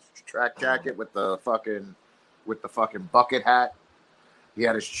jacket with the fucking bucket hat. He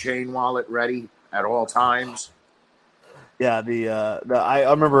had his chain wallet ready at all times. Yeah, I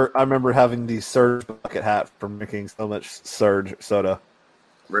remember having the Surge bucket hat from drinking so much Surge soda.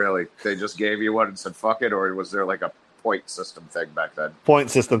 Really? They just gave you one and said fuck it, or was there like a point system thing back then?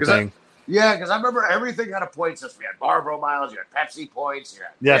 Point system thing. Because I remember everything had a point system. You had Marlboro miles, you had Pepsi points, you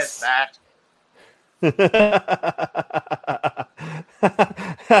had this, that.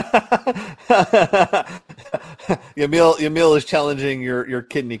 Yamil is challenging your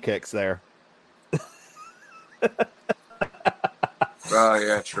kidney kicks there. Oh,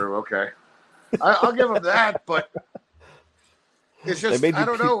 yeah, true. Okay. I'll give him that, but it's just, I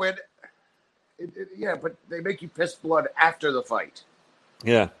don't know. Yeah, but they make you piss blood after the fight.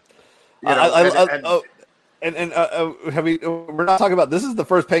 Yeah. We're not talking about, this is the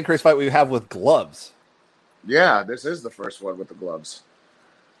first pancrase fight we have with gloves. Yeah, this is the first one with the gloves.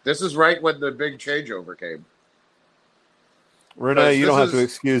 This is right when the big changeover came. Renee, you don't have to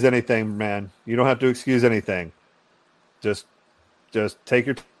excuse anything, man. You don't have to excuse anything. Just take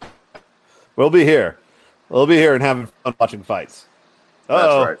your time. We'll be here. We'll be here and having fun watching fights.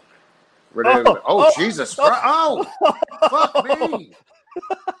 That's right. Jesus Christ. Oh, fuck me.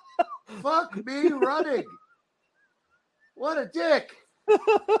 Fuck me running. What a dick. How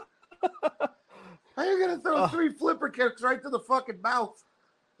are you going to throw 3 flipper kicks right to the fucking mouth?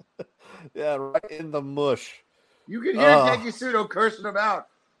 Yeah, right in the mush. You can hear Genki Sudo cursing him out.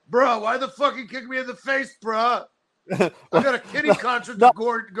 Bro, why the fuck you kick me in the face, bro? I got a Kitty concert to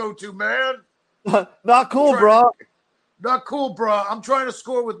go to, man. Not cool, bro. Not cool, bro. I'm trying to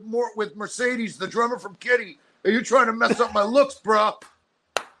score with Mercedes, the drummer from Kitty, and you're trying to mess up my looks, bro.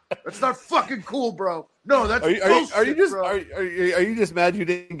 That's not fucking cool, bro. No, that's bullshit, are you just bro. are you just mad you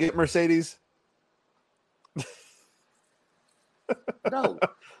didn't get Mercedes? No.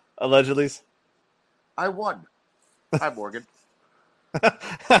 Allegedly. I won. Hi, Morgan.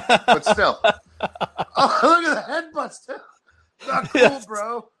 But still. Oh, look at the headbutt still. Not cool, yes.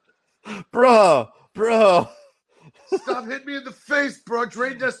 Bro. Stop hitting me in the face, bro.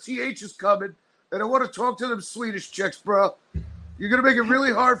 Drained STH is coming, and I want to talk to them Swedish chicks, bro. You're going to make it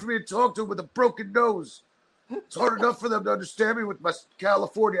really hard for me to talk to them with a broken nose. It's hard enough for them to understand me with my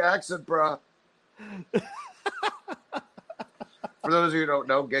California accent, bro. For those of you who don't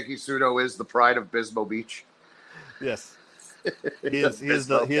know, Genki Sudo is the pride of Bismo Beach. Yes. He is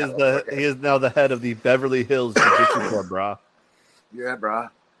now the head of the Beverly Hills Jiu-Jitsu Club, bro. Yeah, bro.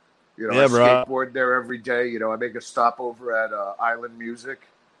 I skateboard there every day. I make a stopover at Island Music.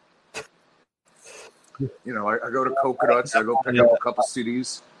 I go to Coconuts. I go pick up a couple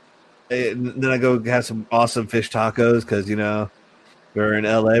CDs. And then I go have some awesome fish tacos because, we're in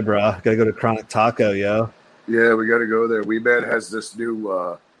LA, bro. Got to go to Chronic Taco, yo. Yeah, we got to go there. WeMan has this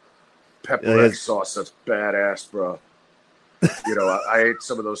new pepper sauce that's badass, bro. I ate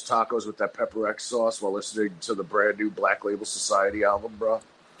some of those tacos with that Pepper X sauce while listening to the brand new Black Label Society album, bro.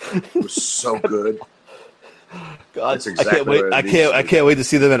 It was so good. God, that's exactly I can't wait to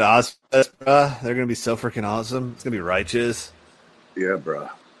see them at Ozfest, bro. They're gonna be so freaking awesome. It's gonna be righteous. Yeah, bro.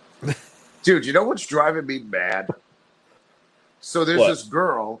 Dude, you know what's driving me mad? So there's this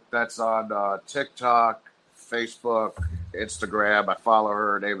girl that's on TikTok, Facebook, Instagram. I follow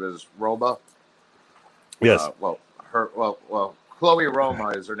her. Her name is Roma. Yes. Chloe Roma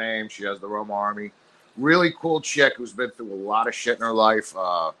is her name. She has the Roma Army. Really cool chick who's been through a lot of shit in her life.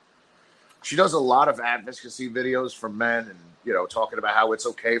 She does a lot of advocacy videos for men and, talking about how it's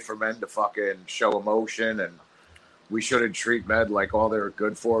okay for men to fucking show emotion and we shouldn't treat men like all they're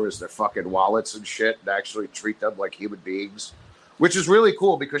good for is their fucking wallets and shit and actually treat them like human beings, which is really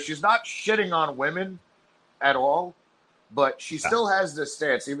cool because she's not shitting on women at all, but she still has this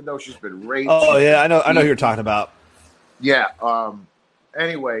stance, even though she's been raped. Oh, yeah, I know who you're talking about. Yeah.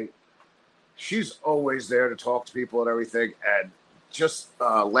 Anyway, she's always there to talk to people and everything. And just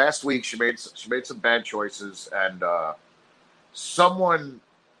last week, she made some bad choices, and someone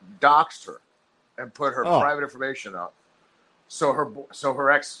doxed her and put her private information up, so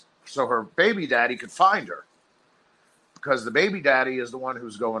her baby daddy could find her, because the baby daddy is the one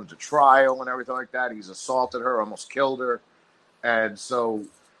who's going to trial and everything like that. He's assaulted her, almost killed her, and so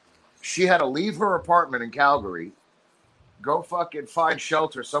she had to leave her apartment in Calgary, go fucking find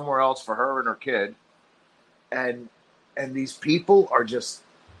shelter somewhere else for her and her kid. And these people are just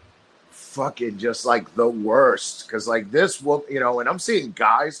fucking just like the worst. Cause like this woman, and I'm seeing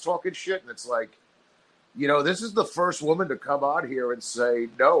guys talking shit and it's like, this is the first woman to come on here and say,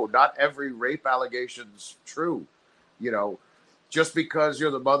 no, not every rape allegation's true. Just because you're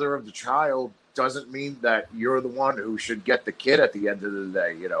the mother of the child doesn't mean that you're the one who should get the kid at the end of the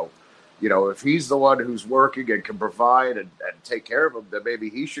day, if he's the one who's working and can provide and take care of him, then maybe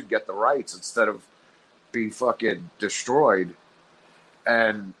he should get the rights instead of being fucking destroyed.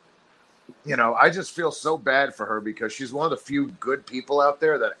 And, I just feel so bad for her because she's one of the few good people out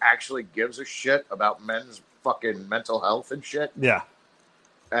there that actually gives a shit about men's fucking mental health and shit. Yeah.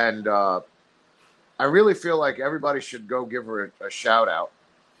 And I really feel like everybody should go give her a shout out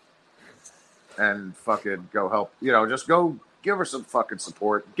and fucking go help, just go give her some fucking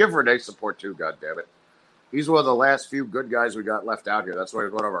support. Give Renee support too, goddammit. He's one of the last few good guys we got left out here. That's why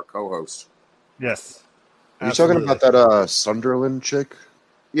he's one of our co-hosts. Yes. Are you talking about that Sunderland chick?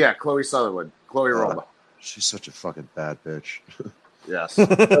 Yeah, Chloe Sutherland. Chloe Roma. She's such a fucking bad bitch. Yes.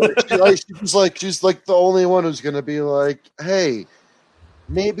 she's like the only one who's going to be like, hey,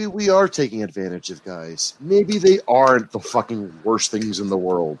 maybe we are taking advantage of guys. Maybe they aren't the fucking worst things in the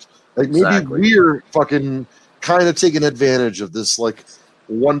world. Like maybe we're fucking kind of taking advantage of this like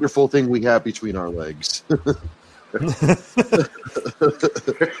wonderful thing we have between our legs. But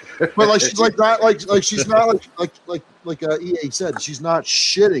like she's like not like she's not like EA said, she's not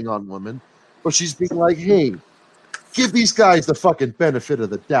shitting on women, but she's being like, hey, give these guys the fucking benefit of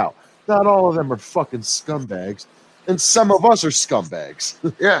the doubt. not all of them are fucking scumbags, and some of us are scumbags.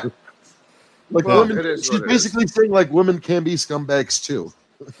 Yeah. Like Well, women, it is she's what it basically saying like women can be scumbags too.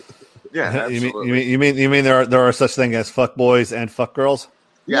 Yeah, you absolutely. mean there are such thing as fuck boys and fuck girls?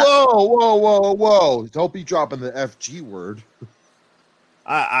 Yes. Whoa! Don't be dropping the FG word.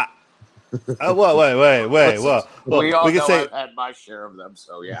 I wait. Whoa. We all We can know say I've had my share of them,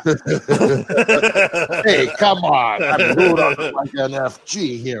 so yeah. Hey, come on! I mean, who doesn't like an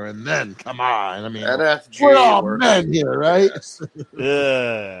FG here and then? Come on! I mean, NFG, we're all men here, right? Yes.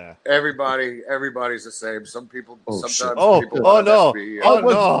 yeah. Everybody's the same. Some people, Oh, shit. sometimes people want no. NFB. I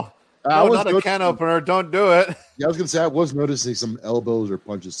was- No, I was not a can noticing- opener. Don't do it. Yeah, I was gonna say I was noticing some elbows or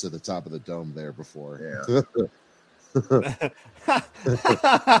punches to the top of the dome there before. Yeah.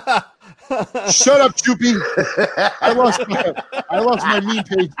 Shut up, Choopy! I lost my meme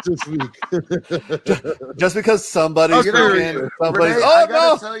page this week. Just because somebody's You know, freaking somebody's. Renee, Oh I gotta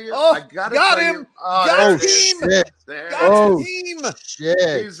no! tell you, Oh, I gotta got tell him! you. Got Oh him! shit! There. Got Oh him!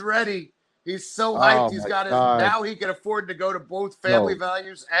 shit! He's ready. He's so Oh, hyped. He's my got his. God. Now he can afford to go to both Family No.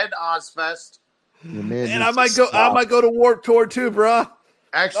 Values and Ozfest. Your man And needs I might to go. I stop. might go to Warp Tour too, bruh.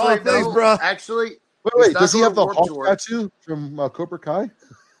 Actually, thanks, no. bro. Actually, Wait, he's not does he going have to the Warped Hulk Tour. tattoo from Cobra Kai?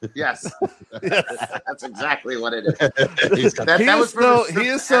 Yes, Yes. that's exactly what it is. He's got, That was from his trip He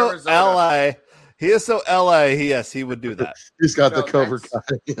is to so Arizona. LA. He is so LA. Yes, he would do that. he's got No, the Cobra Kai.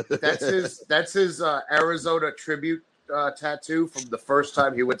 That's his Arizona tribute tattoo from the first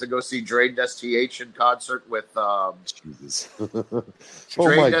time he went to go see Drained STH in concert with Jesus. Oh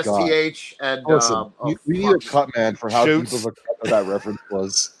Drained my God. STH and Listen, we need a cut man for how Shoots. deep of a cut that reference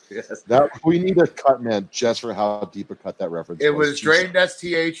was. Yes. We need a cut man just for how deep a cut that reference It was. was Drained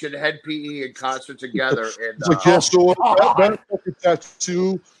STH and Head PE in concert together. And It's like, yeah, so God. that fucking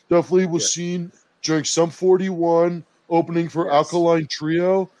tattoo definitely was Yeah. seen during some 41 opening for Yes. Alkaline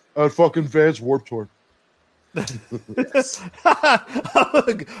Trio at fucking Vans Warped Tour. yes.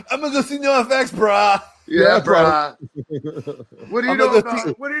 I'm gonna go see NoFX, bruh. Yeah, Yeah, bruh. What do you I'm know gonna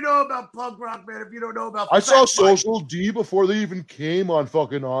about? What do you know about punk rock, man? If you don't know about, I saw Fat Mike? Social D before they even came on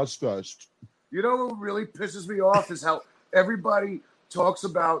fucking Ozfest. You know what really pisses me off is how everybody talks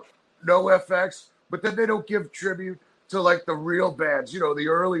about NoFX, but then they don't give tribute to like the real bands. You know, the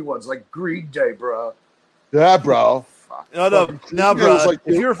early ones like Green Day, bruh. Yeah, bro. Fuck. No, Fucking no, Green Day was bruh. like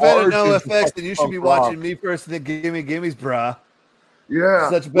If the you're a fan of origins of NoFX, then you should be punk rock. watching me first and then gimme's, bruh. Yeah.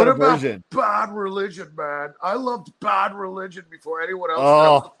 Such a What better about version. Bad Religion, man? I loved Bad Religion before anyone else. Oh. I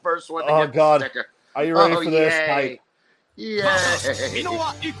was the first one to Oh, get God. the sticker. Are you ready Oh, for this? yay. Hype. Yay. 箕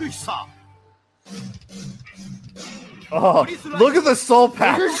輪郁久 Oh, look at the soul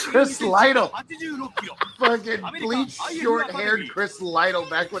patch. Look at Chris Lytle. 86キロ Fucking bleached, short-haired Chris Lytle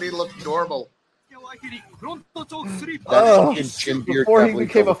back when he looked normal. 相手にフロントチョークスリーパー That Oh, fucking chin beard before he definitely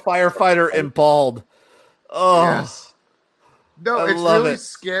became a felt- firefighter and bald. Oh, Yes. No, I it's love really it.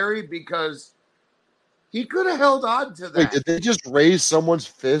 scary because he could have held on to that. Wait, did they just raise someone's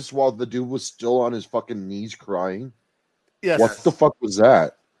fist while the dude was still on his fucking knees crying? yes. What the fuck was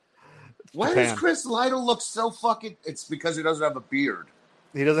that? Why Japan. does Chris Lytle look so fucking... It's because he doesn't have a beard.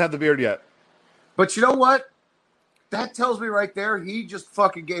 He doesn't have the beard yet. But you know what? That tells me right there he just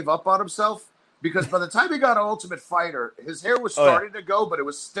fucking gave up on himself because by the time he got an Ultimate Fighter, his hair was Oh, yeah. starting to go, but it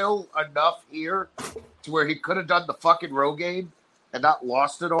was still enough here to where he could have done the fucking Rogaine and not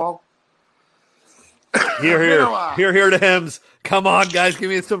lost it all. Here Minowa. to Hims. Come on, guys, give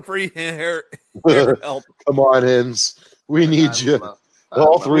me some free hair help. Come on, Hins. We need you.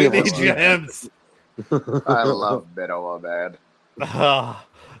 All three We of us need you, Hims. I love Minowa, man. Ah.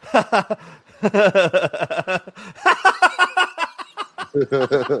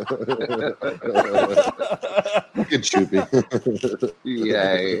 Fucking Choopy.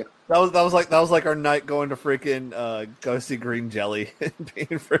 Yay. That was like our night going to freaking go see Green Jelly and being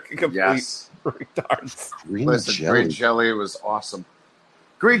freaking complete Yes. retards. Green Listen, jelly. Green Jelly was awesome.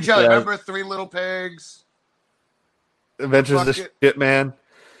 Green Jelly, Yeah. remember Three Little Pigs? Adventures of Fuck the it. Shit Man.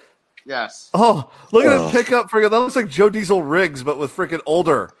 Yes. Oh, look at Oh. him pick up freaking. That looks like Joe Diesel Riggs, but with freaking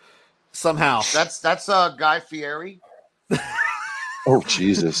older somehow. That's Guy Fieri. Oh,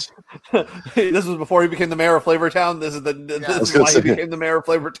 Jesus. This was before he became the mayor of Flavortown. This is this I was is gonna why say- he became the mayor of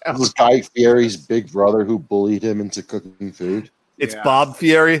This Flavortown. is Guy Fieri's big brother who bullied him into cooking food. It's Yeah. Bob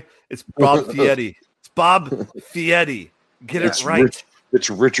Fieri. It's Bob Fietti. It's Bob Fietti. Get It's it right. It's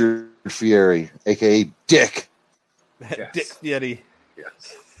Richard Fieri, a.k.a. Dick. Yes. Dick Fietti.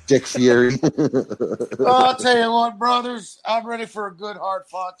 Yes. Dick Fieri. Oh, I'll tell you what, brothers. I'm ready for a good hard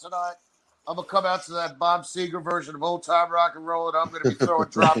fought tonight. I'm gonna come out to that Bob Seger version of Old Time Rock and Roll, and I'm gonna be throwing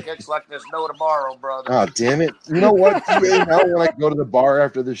drop kicks like there's no tomorrow, brother. Oh, damn it. You know what? Now when I go to the bar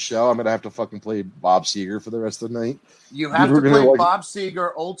after this show, I'm going to have to fucking play Bob Seger for the rest of the night. You have to play Bob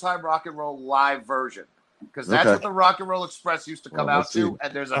Seger Old Time Rock and Roll live version, because that's what the Rock and Roll Express used to come out to,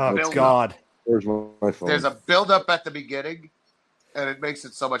 and there's a build-up. Where's my phone? There's a build-up at the beginning, and it makes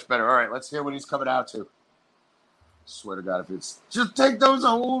it so much better. All right, let's hear what he's coming out to. Swear to God, if it's just take those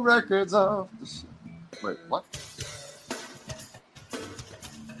old records off. Wait, what?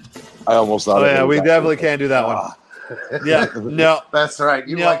 I almost thought. Oh yeah, we definitely can't do that one. Yeah, no, that's right.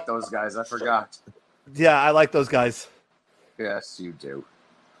 You like those guys? I forgot. Yeah, I like those guys. Yes, you do.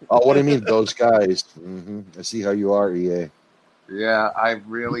 Oh, what do you mean, those guys? Mm-hmm. I see how you are, EA. Yeah, I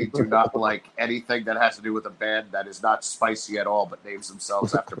really do not like anything that has to do with a band that is not spicy at all, but names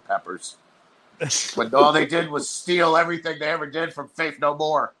themselves after peppers. When all they did was steal everything they ever did from Faith No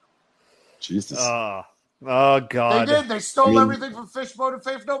More. Jesus. Oh God. They did. They stole everything from Fishbone and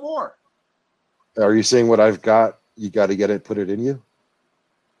Faith No More. Are you saying what I've got, you got to get it, put it in you?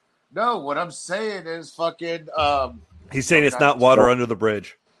 No, what I'm saying is fucking... He's saying it's not water under the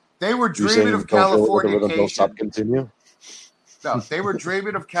bridge. They were dreaming of Californication. Don't stop, continue? No, they were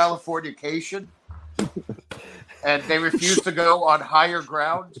dreaming of Californication, and they refused to go on higher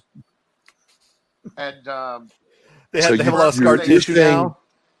ground. And they have a lot of scar tissue now.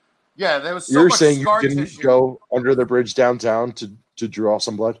 Yeah, there was so much scar tissue. You're saying you didn't go under the bridge downtown to draw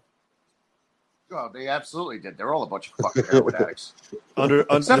some blood? Oh, they absolutely did. They're all a bunch of fucking heroin addicts.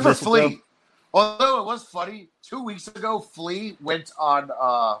 Except for Flea. Although it was funny, 2 weeks ago, Flea went on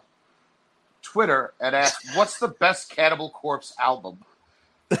Twitter and asked, "What's the best Cannibal Corpse album?"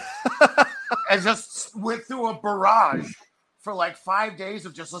 And just went through a barrage for like 5 days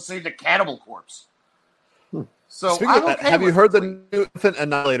of just listening to Cannibal Corpse. So speaking of that, have you heard the new Infant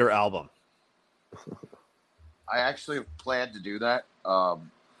Annihilator album? I actually have planned to do that.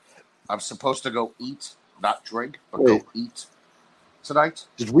 I'm supposed to go eat, not drink, but go eat tonight.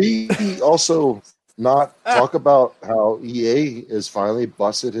 Did we also not talk about how EA is finally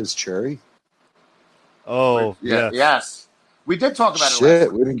busted his cherry? Oh, yes. We did talk about it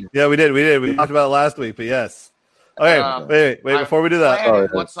last week. Yeah, we did. We talked about it last week, but yes. Okay, wait. Before we do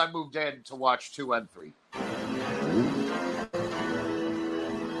that. Once I moved in to watch 2 and 3.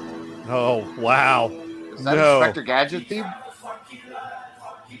 Oh, wow. Is that Inspector Gadget theme?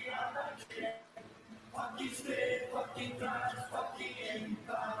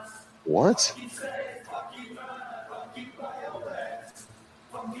 What?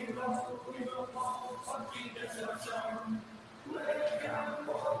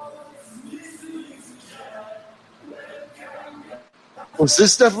 Was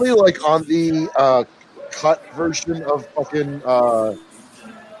this definitely like on the cut version of fucking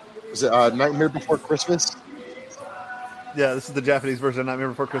was it Nightmare Before Christmas? Yeah, this is the Japanese version of Nightmare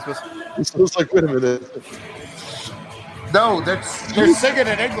Before Christmas. It was like, wait a minute. No, they're singing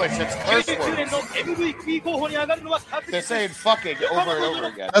in English. It's curse words. They're saying fucking over and over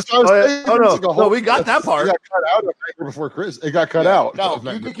again. That's what I was saying. No, we got that part. It got cut out of Nightmare Before Christmas. It got cut out. No,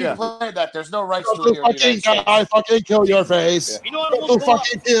 you can keep playing that. There's no rights to it. Fucking die, fucking kill your face. To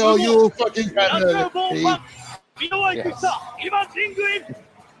fucking kill you, fucking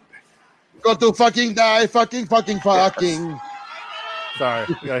Go to fucking die, fucking. Sorry,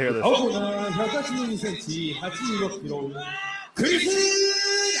 we gotta hear this.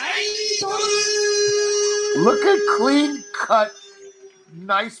 Look at clean cut,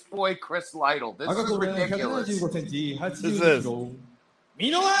 nice boy Chris Lytle. This is ridiculous. This is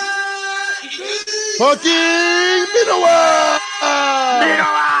fucking Minowa!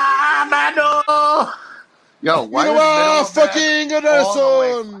 Yo, why Minowa fucking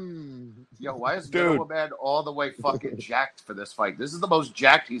Anderson? Yo, why is Minowa Man all the way fucking jacked for this fight? This is the most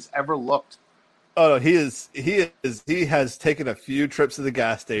jacked he's ever looked. Oh no, he has taken a few trips to the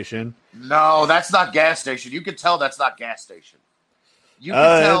gas station. No, that's not gas station. You can tell that's not gas station. You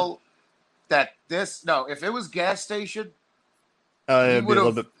can tell that this if it was gas station, it'd be a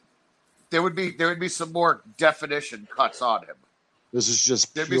little bit. There would be some more definition cuts on him. This is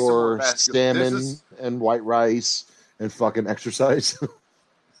just pure salmon and white rice and fucking exercise.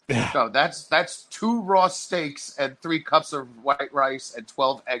 No, that's 2 raw steaks and 3 cups of white rice and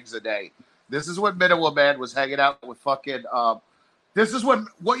 12 eggs a day. This is when Minowa Man was hanging out with fucking. This is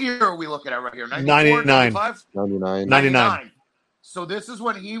what year are we looking at right here? 94, 95? 99. So this is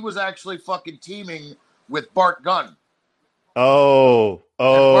when he was actually fucking teaming with Bart Gunn. Oh,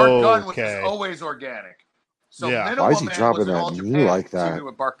 Bart Gunn was always organic. So why is he dropping that knee like that? Teaming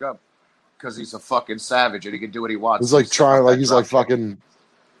with Bart Gunn because he's a fucking savage and he can do what he wants. He's like trying, like he's like fucking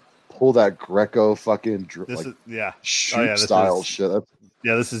pull that Greco fucking This is shoot this style is- shit.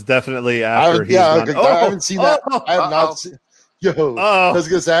 This is definitely I after haven't seen that. I have not seen. Yo, I was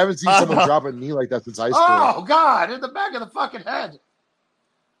gonna say I haven't seen someone drop a knee like that since high school. Oh God! In the back of the fucking head.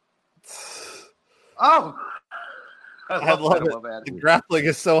 Oh, I love it. Man. The grappling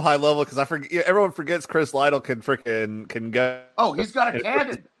is so high level because I forget. Everyone forgets Chris Lytle can go. Oh, he's got a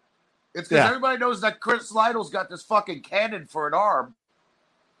cannon. It's because everybody knows that Chris Lytle's got this fucking cannon for an arm,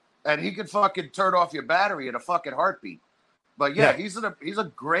 and he can fucking turn off your battery in a fucking heartbeat. But he's a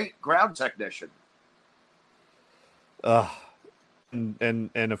great ground technician. And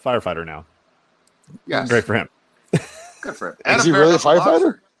a firefighter now. Yes, great for him. Good for him. Is he really a firefighter?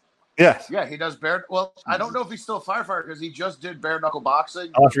 Boxer. Yes. Yeah, he does bare. Well, I don't know if he's still a firefighter because he just did bare knuckle boxing.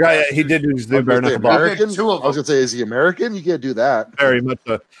 Oh, I forgot. Yeah, he did do bare knuckle boxing. American? I was gonna say, is he American? You can't do that. Very much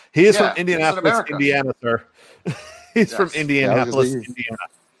so. He is from Indianapolis, Indiana, sir. He's from Indianapolis, Indiana.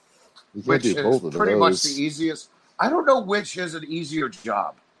 Which is pretty much the easiest. I don't know which is an easier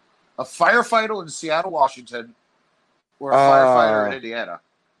job: a firefighter in Seattle, Washington, or a firefighter in Indiana.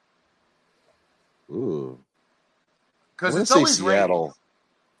 Ooh, because it's always Seattle. raining.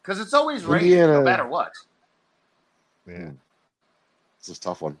 Because it's always raining, no matter what. Yeah, it's a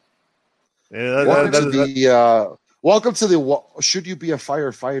tough one. Yeah, welcome to the Should You Be a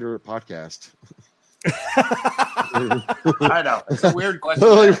Firefighter podcast. I know it's a weird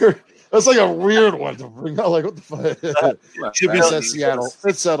question. That's like a weird one to bring out. Like, what the fuck? Chippy says Seattle.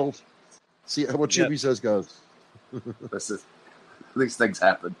 It's settled. See what Chippy says goes. These things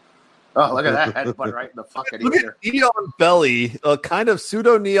happen. Oh, look at that headbutt right in the fucking ear. Look at neon belly, a kind of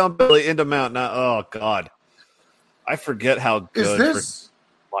pseudo neon belly into mount. Now, oh god, I forget how good is this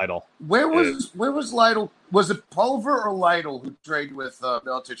Lytle. Where was Lytle? Was it Pulver or Lytle who trained with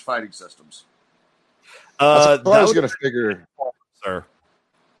Militich Fighting Systems? I was going to figure, sir.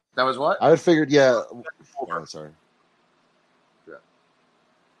 That was what? I had figured, Oh, sorry. Yeah.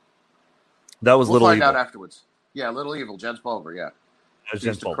 That was we'll Little find Evil. out afterwards. Yeah, Little Evil, Jens Pulver, yeah. He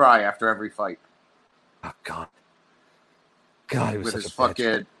used to Pulver. cry after every fight. Oh, God. God, he was with such his a fucking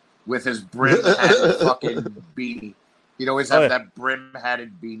bitch. with his brim-hatted fucking beanie. He'd always have that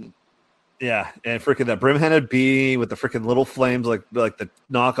brim-hatted beanie. Yeah, and freaking that brim-hatted beanie with the freaking little flames like the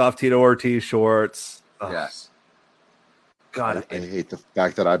knockoff Tito Ortiz shorts. Oh. Yes. God, I hate the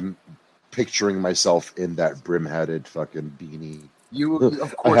fact that I'm picturing myself in that brim-hatted fucking beanie.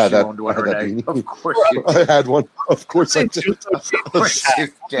 Of course you owned one, Renee. Of course you did. I had one. Of course I did. Of course you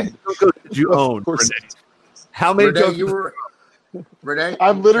did. Did you own, Renee? How many Renee, you were... Renee?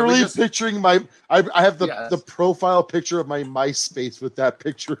 I'm literally picturing my... I have the profile picture of my MySpace with that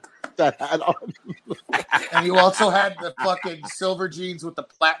picture, that hat on. And you also had the fucking silver jeans with the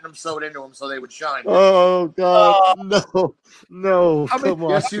platinum sewed into them so they would shine. Oh, God. No. Come on.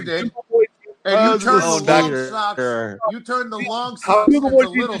 Yes, you did. And you turned the long socks. You turned the long socks into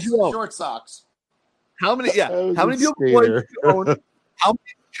little short socks. How many? Yeah. How many Bugle Boys did you own? How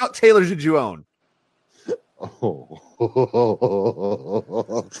many Chuck Taylors did you own?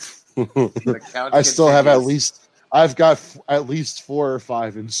 I still have at least. I've got at least 4 or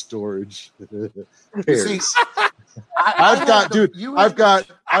 5 in storage. See, I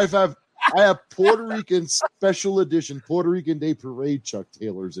have Puerto Rican special edition Puerto Rican Day Parade Chuck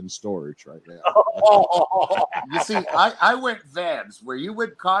Taylors in storage right now. You see, I went Vans. Where you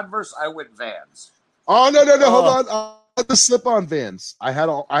went Converse, I went Vans. Oh no! Hold on. The slip-on Vans. I had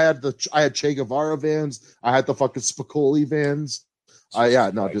Che Guevara Vans. I had the fucking Spicoli Vans.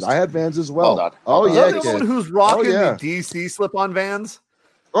 Dude. I had Vans as well. Hold on. Is that the one who's rocking the DC slip-on Vans? Is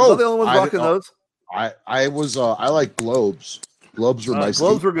that the only one rocking those? I like Globes. Globes were my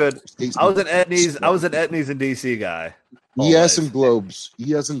Globes were good. I was an Etnies in DC guy. ES and Globes.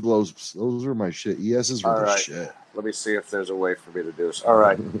 ES and Globes. Those were my shit. ES's were the shit. Let me see if there's a way for me to do this. All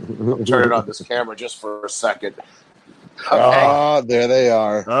right. Turn it on this camera just for a second. Okay. Oh, there they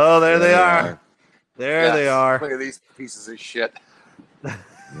are. Oh, there they are. There they are. Look at these pieces of shit. The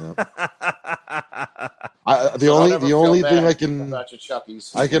only thing I can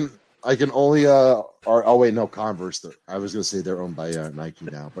only Converse. I was gonna say they're owned by Nike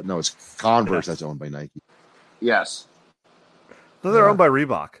now, but no, it's Converse that's owned by Nike. Yes. So they're owned by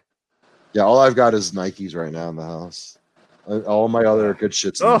Reebok. Yeah, all I've got is Nikes right now in the house. All my other good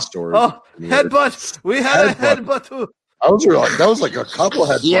shit's in the storage. Oh, headbutt! We had a headbutt too. That was like a couple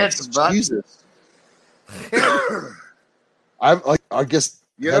headbutts. Yes, Jesus. I guess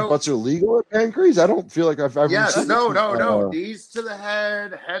headbutts are legal at Pancrase. I don't feel like I've ever. Yes, no. Knees to the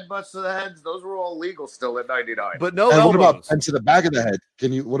head, headbutts to the heads. Those were all legal still at 99. But no elbows. What about to the back of the head?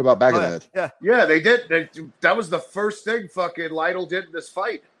 What about back of the head? Yeah, they did. That was the first thing fucking Lytle did in this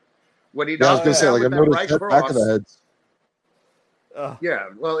fight. When he Yeah, I was knocked gonna him say, down like, I with that noticed right that back of the cross. heads. Yeah,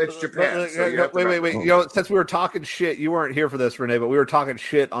 well, it's Japan. So you have to wait. remember. You know, since we were talking shit, you weren't here for this, Renee, but we were talking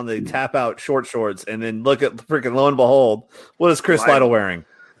shit on the tap out shorts, and then look at freaking lo and behold, what is Chris Lytle wearing?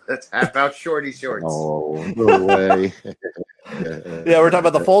 That's half out shorty shorts. Oh, no way. Yeah, we're talking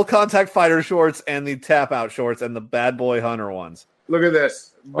about the full contact fighter shorts and the tap out shorts and the bad boy hunter ones. Look at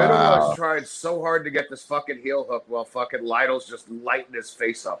this. Middle Wow. was trying so hard to get this fucking heel hook while fucking Lytle's just lighting his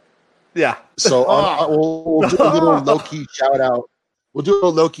face up. Yeah. So we'll do a little low-key shout out. We'll do a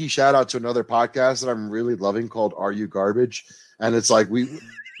low-key shout out to another podcast that I'm really loving called Are You Garbage? And it's like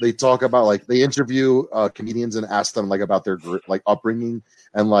they talk about, like, they interview comedians and ask them, like, about their like upbringing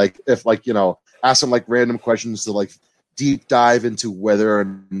and, like, if, like, you know, ask them like random questions to, like, deep dive into whether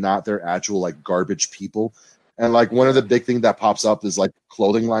or not they're actual, like, garbage people. And, like, one of the big things that pops up is, like,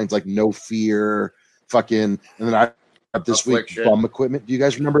 clothing lines like No Fear, fucking, and then I have this Affliction. week Bum Equipment. Do you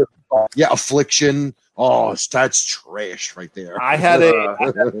guys remember? Yeah, Affliction. Oh, that's trash right there. I had a.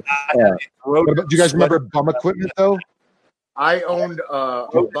 Do you guys remember Bum Equipment though? I owned a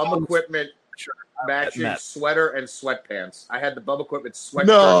Bum Equipment matching sweater and sweatpants. I had the Bum Equipment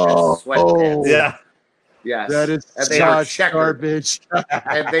sweatshirt and sweatpants. Yeah. Yes. That is and they were such checkered. garbage.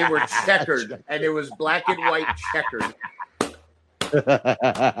 And they were checkered. And it was black and white checkered.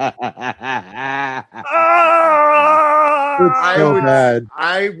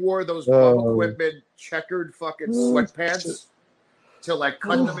 I wore those Bum Equipment checkered fucking sweatpants till I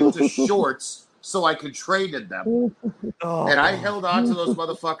cut them into shorts so I could trade in them. And I held on to those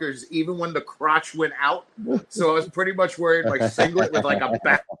motherfuckers even when the crotch went out. So I was pretty much wearing my singlet with like a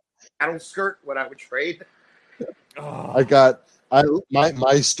battle skirt when I would trade.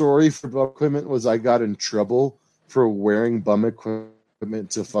 My story for Bum Equipment was I got in trouble for wearing Bum Equipment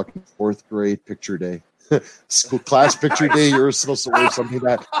to fucking 4th grade picture day. School class picture day, you were supposed to wear something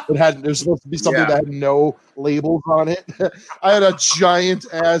that there's supposed to be something that had no labels on it. I had a giant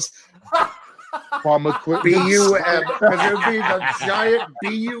ass Bum Equipment. B-U-M, because it would be the giant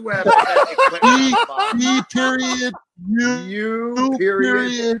B-U-M B period U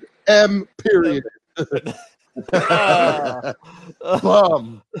period M period.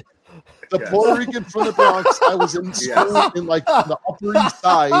 Bum. The Puerto Rican from the Bronx. I was in school in like the Upper East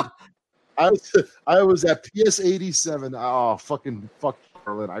Side. I was at PS 87. Oh, fuck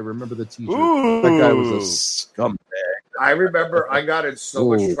Harlan. I remember the teacher. That guy was a scumbag. I remember I got in so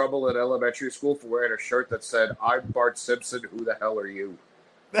much trouble in elementary school for wearing a shirt that said, "I'm Bart Simpson. Who the hell are you?"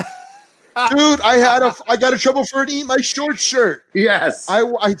 Dude, I got in trouble for an Eat My Shorts shirt. Yes.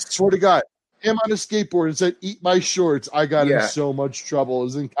 I swear to God. Him on a skateboard and said, "Eat my shorts." I got in so much trouble. It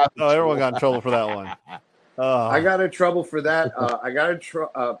was in everyone got in trouble for that one. I got in trouble for that. I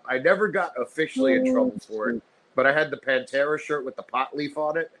never got officially in trouble for it, but I had the Pantera shirt with the pot leaf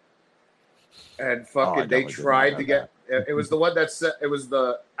on it, and fucking they tried to get. It was the one that said it was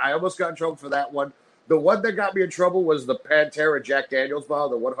the. I almost got in trouble for that one. The one that got me in trouble was the Pantera Jack Daniels bottle,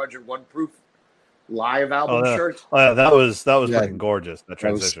 the 101 proof live album shirt. Oh yeah, that was fucking gorgeous. That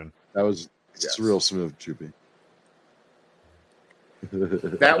transition. That was real smooth, Troopy.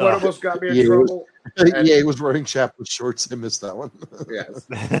 That one almost got me in trouble. He was wearing chaplain shorts. I missed that one. Yes.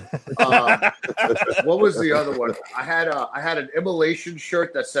 What was the other one? I had an immolation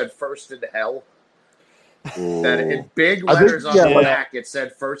shirt that said "First in Hell." That in big letters on the back it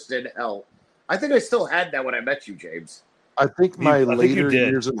said "First in Hell." I think I still had that when I met you, James. I think later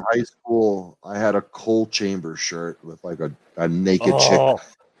years in high school, I had a Cole Chambers shirt with like a naked chick,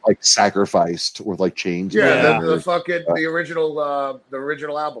 like sacrificed with like chains. Yeah, the original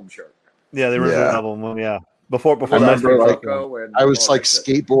album shirt. Yeah, the original album. Yeah, before I remember I was like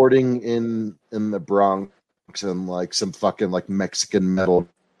skateboarding in the Bronx and like some fucking like Mexican metal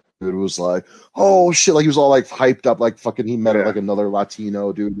dude was like, oh shit, like he was all like hyped up, like fucking he met like another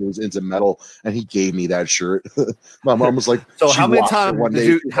Latino dude who was into metal, and he gave me that shirt. My mom was like, so how many times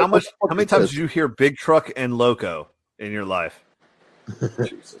did you hear Big Truck and Loco in your life?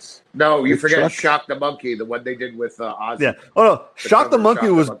 Jesus. No, you forget Shock the Monkey, the one they did with Ozzy. Yeah. Oh no, Shock the Monkey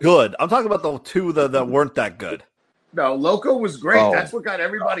was good. I'm talking about the two that weren't that good. No, Loco was great. That's what got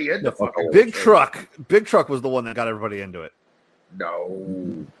everybody into fucking Big Truck. Big Truck was the one that got everybody into it. No.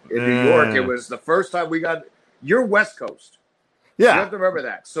 In New York, it was the first time we got. You're West Coast. Yeah. You have to remember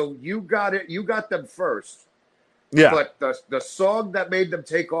that. So you got it. You got them first. Yeah. But the song that made them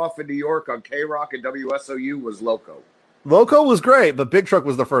take off in New York on K-Rock and WSOU was Loco. Loco was great, but Big Truck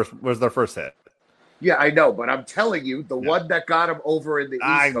was their first hit. Yeah, I know, but I'm telling you, the one that got him over in the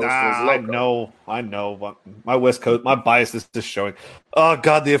East Coast was Loco. I know. My West Coast, my bias is just showing. Oh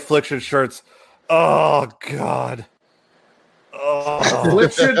God, the Affliction shirts. Oh God.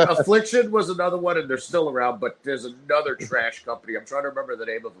 Affliction was another one, and they're still around. But there's another trash company. I'm trying to remember the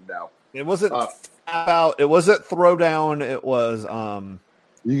name of them now. It wasn't It wasn't Throwdown. It was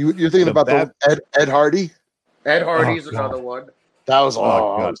You're thinking about the Ed Hardy. Ed Hardy's another one. That was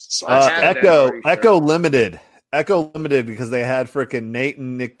Echo Limited. Echo Limited because they had freaking Nate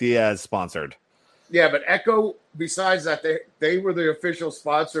and Nick Diaz sponsored. Yeah, but Echo. Besides that, they were the official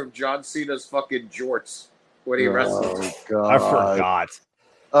sponsor of John Cena's fucking jorts when he wrestled. Oh God! I forgot.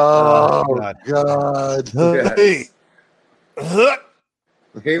 Oh God! Yes.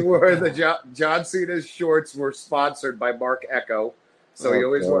 He wore the John Cena's shorts were sponsored by Mark Echo, so he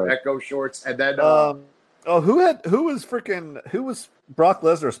always wore Echo shorts. And then who was Brock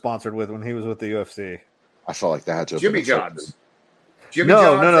Lesnar sponsored with when he was with the UFC? I felt like that had to have Jimmy been John's.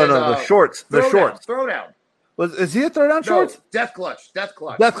 No. The shorts. The shorts. Throwdown. Is he a Throwdown shorts? No, Death Clutch. Death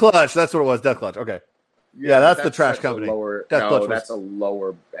Clutch. That's what it was. Death Clutch. Okay. Yeah, that's the trash company. That's a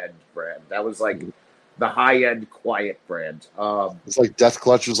lower end brand. That was like the high end quiet brand. It's like Death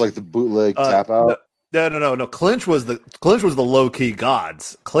Clutch was like the bootleg tap out. No. Clinch was the low key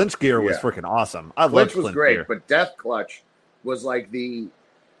gods. Clinch gear was freaking awesome. Clinch was great, gear. But Death Clutch was like the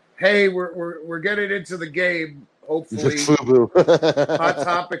hey, we're getting into the game. Hopefully, FUBU. Hot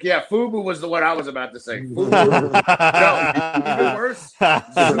Topic. Yeah, FUBU was the one I was about to say. FUBU. No, even worse.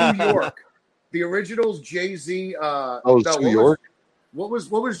 New York. The originals, Jay-Z. New York. What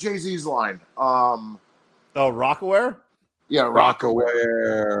was Jay-Z's line? Rockaware. Yeah,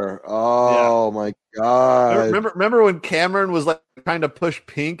 Rockaware. Oh my God! Remember when Cameron was like trying to push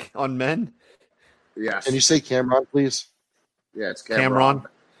pink on men? Yes. Can you say Cameron, please? Yeah, it's Cameron.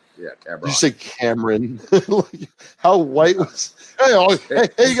 Yeah, Cameron. Did you say Cameron? How white was? Hey,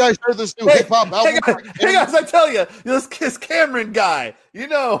 you guys heard this new hip hop album? Hey guys, I tell you, this Cameron guy, you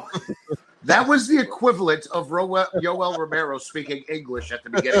know. That was the equivalent of Yoel Romero speaking English at the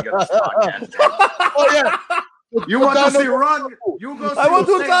beginning of this podcast. Oh yeah. You want to see Run? You go see I want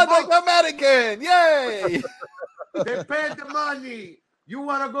to sound like American. Yay! They paid the money. You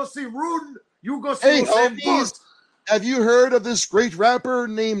want to go see Run? You go see homies. Have you heard of this great rapper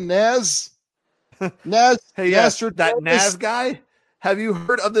named Nas? Nas. Hey, yes, that Nas guy. Have you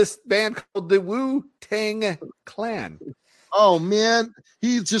heard of this band called the Wu-Tang Clan? Oh man,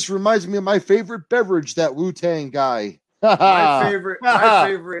 he just reminds me of my favorite beverage, that Wu-Tang guy. My favorite.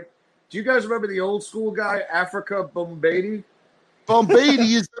 Do you guys remember the old school guy, Africa Bombady? Bombady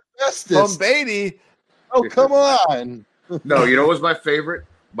is the bestest. Bombady? Oh, come on. No, you know what was my favorite?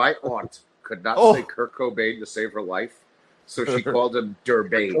 My aunt could not say Kurt Cobain to save her life, so she called him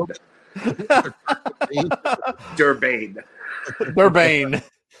Durbane. Durbane.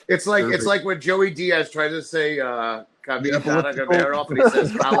 It's like when Joey Diaz tried to say Kamikana Gamerov and he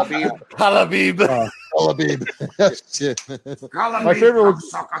says Kalabib. My favorite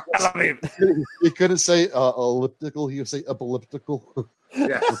was Kalabib. He couldn't say elliptical, he would say epileptical.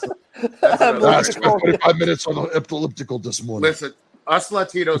 Yes. That's 45 minutes on the elliptical this morning. Listen, us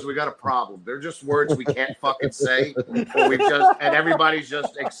Latinos, we got a problem. They're just words we can't fucking say. And everybody's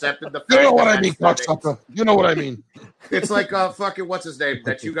just accepted the fact. You know what I mean, cocksucker. You know what I mean. It's like fucking what's his name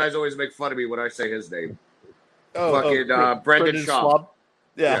that you guys always make fun of me when I say his name. Brendan Schaub.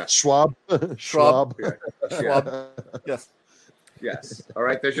 Yeah. Schwab. Schwab. Schwab. Yes. All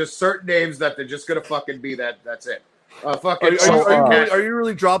right. There's just certain names that they're just gonna fucking be that. That's it. Are you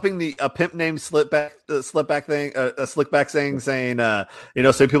really dropping the pimp name slipback thing? A slickback saying,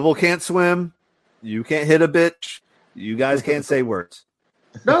 so people can't swim, you can't hit a bitch, you guys can't say words.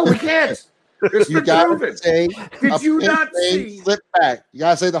 No, we can't. You gotta say. Did you not see slipback? You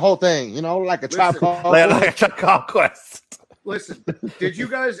gotta say the whole thing. Like a Tribe Called like a Tribe Called Quest. Listen, did you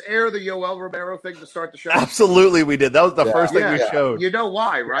guys air the Yoel Romero thing to start the show? Absolutely, we did. That was the first thing we showed. You know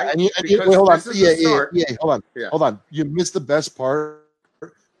why, right? Hold on. Hold on. You missed the best part.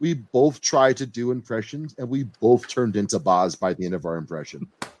 We both tried to do impressions, and we both turned into Boz by the end of our impression.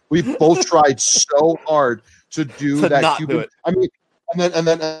 We both tried so hard to do that Cuban. Do it. I mean,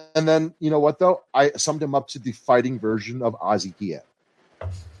 and then you know what though? I summed him up to the fighting version of Ozzy Guillen.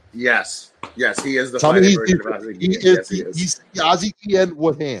 Yes, he is the fighting version of Ozzy Guillen. He's Ozzy Guillen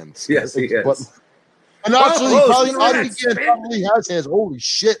with hands. Yes, he is. And actually, Ozzy Guillen probably has hands. Holy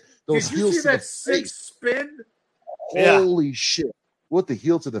shit! Those Did you heels see that sick spin? Holy shit! With the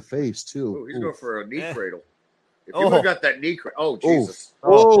heel to the face too. Oh, he's going for a knee cradle. If you would have got that knee cradle, oh Jesus!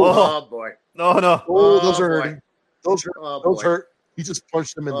 Oh boy! No! Oh, those are hurting. Those hurt. He just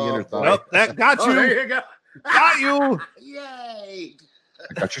punched him in the inner thigh. Nope, that got you. There you go. Got you. Yay!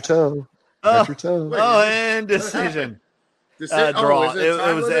 I got your toe. And decision. Draw. Is it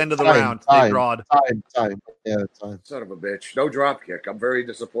It was the end of the Time, round. They time, drawed. time. Yeah, time. Son of a bitch. No drop kick. I'm very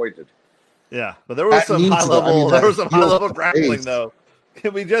disappointed. Yeah, but there was That some needs high to- level. I mean, there that was some heel high level grappling face. though.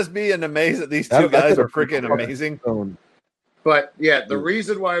 Can we just be amazed that these That- two that guys could are have been freaking fucking amazing? stone. But yeah, the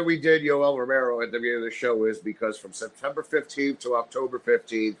reason why we did Yoel Romero at the beginning of the show is because from September 15th to October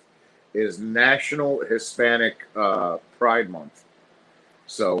 15th is National Hispanic Pride Month.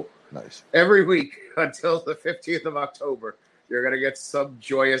 So Nice. every week until the 15th of October, you're gonna get some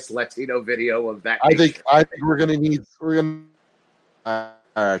joyous Latino video of that. I think we're gonna.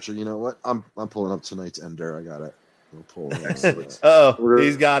 Actually, you know what? I'm pulling up tonight's ender. I got it. We'll pull.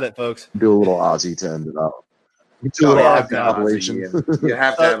 He's got it, folks. Do a little Aussie to end it out. Do a You little have Aussie to have compilation. Ozzy. You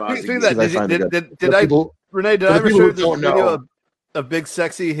have to have Ozzy. Speaking of that, See if I find it did I, people- Renee? Did for I the ever people show who you this don't video know- of Big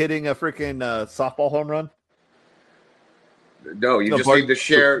Sexy hitting a freaking softball home run? No, you No, just Bart- need to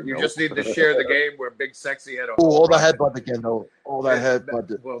share. You No. just need to share the game where Big Sexy had a. Oh, home the run. headbutt again, though. Oh, that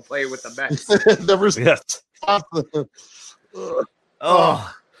headbutt. We'll play with the Mets. Never Yes. stop.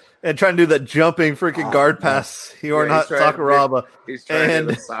 Oh, and trying to do that jumping freaking guard pass. You are Yeah, not he's trying to Sakuraba. He's trying And-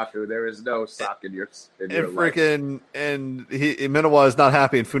 to do the Saku. There is no sock in your And life. freaking Minowa is not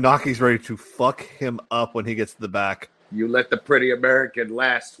happy, and Funaki's ready to fuck him up when he gets to the back. You let the pretty American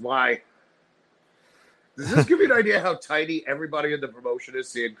last. Why? Does this give you an idea how tiny everybody in the promotion is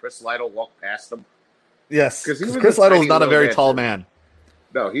seeing Chris Lytle walk past them? Yes, 'Cause he was Chris a Lytle is tiny not a little very man, tall too. man.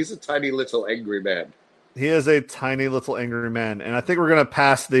 No, he's a tiny little angry man. He is a tiny little angry man, and I think we're going to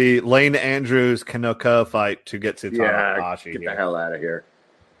pass the Lane Andrews Kanoka fight to get to Yeah, Tanahashi. get the hell out of here.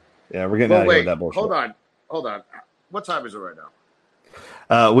 Yeah, we're getting out of here with that bullshit. Hold on. What time is it right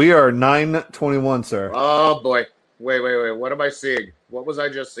now? We are 9:21, sir. Oh boy, wait. What am I seeing? What was I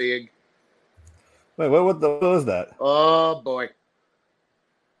just seeing? Wait, what was that? Oh boy.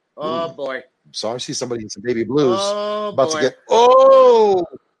 Oh Ooh. boy. So I see somebody in some baby blues Oh about boy. to get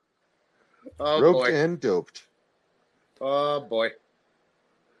roped boy. and doped. Oh boy.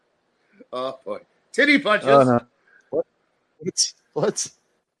 Oh boy. Titty punches. Oh, no.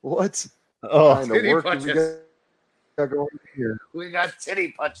 What Oh, kind of Titty work do we punches. got going here? We got titty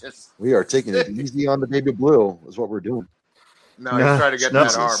punches. We are taking it easy on the baby blue. Is what we're doing. No, he's trying to get nope,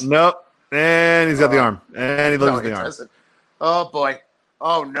 that arm. Nope. And he's got the arm. And he No, loses he the arm. doesn't. Oh boy.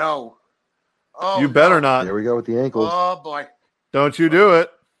 Oh no. Oh, You better no. not. There we go with the ankles. Oh boy. Don't you do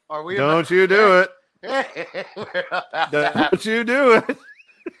it. Are we? Don't you do it. We're about to have Don't you do it.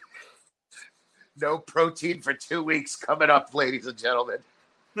 no protein for 2 weeks coming up, ladies and gentlemen.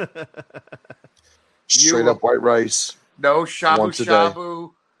 Straight up white rice. No shabu Once a day.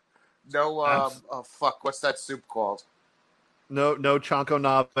 shabu. No. Oh fuck. What's that soup called? No Chanko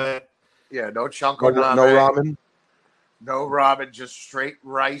Nabe. Yeah. No chunko No, ramen. no ramen. No ramen. Just straight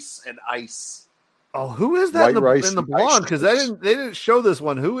rice and ice. Oh, who is that White rice in the and blonde? Because they ice. didn't show this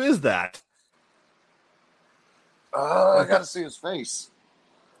one. Who is that? I gotta see his face.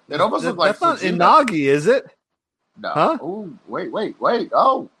 It almost looked like that's not Fujita. Inagi, is it? No. Huh? Oh, wait.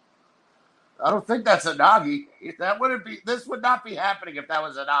 Oh, I don't think that's a Nagi. That wouldn't be. This would not be happening if that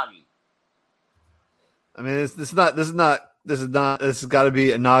was a Nagi. I mean, this has got to be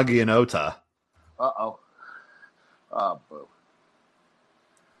Inagi and Ota. Oh, boo.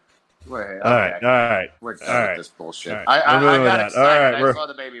 Wait, All right. We're done all with right. this bullshit. All right. I We're moving with got that. excited. All right, I we're- saw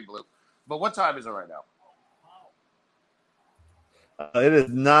the baby blue. But what time is it right now? It is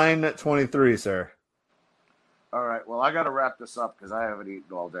 9:23, sir. All right. Well, I got to wrap this up because I haven't eaten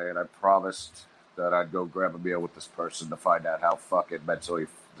all day, and I promised that I'd go grab a meal with this person to find out how fucking mentally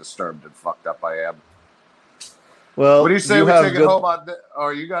disturbed and fucked up I am. Well, What do you say we have take it good- home on?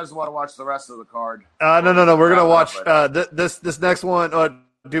 Or you guys want to watch the rest of the card? No. We're gonna watch Right now. this next one.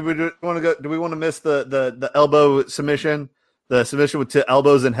 Do we want to go? Do we want to miss the elbow submission? The submission with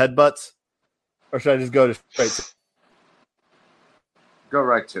elbows and headbutts, or should I just go to straight? Go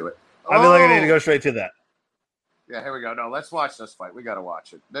right to it. I feel like I need to go straight to that. Yeah, here we go. No, let's watch this fight. We got to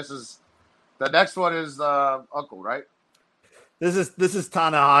watch it. The next one is Uncle, right? This is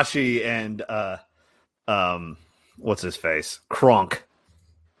Tanahashi and what's his face? Kronk.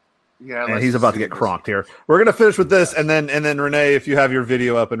 Yeah, And he's about to get cronked here. We're gonna finish with this, and then Renee, if you have your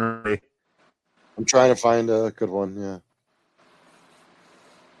video up and ready. I'm trying to find a good one. Yeah.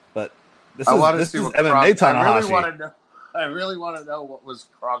 But this I is want to this see is what MMA Kronk, Tanahashi. I really want to know what was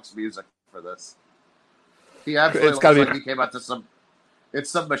Kronk's music for this. He absolutely It's looks gotta be- like he came out to some. It's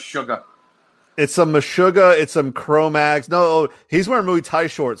some Meshuggah. It's some Meshuggah. It's some Chromax. No, he's wearing Muay Thai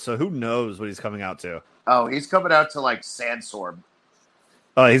shorts, so who knows what he's coming out to? Oh, he's coming out to like Sandstorm.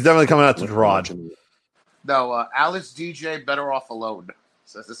 He's definitely coming out to Drod. No, Alice DJ Better Off Alone.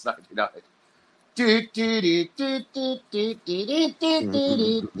 Says it's 99. Some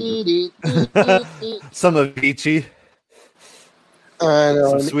Avicii. Some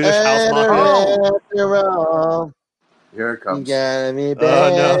Some Swedish House Mafia. Oh. Here it You comes. gotta be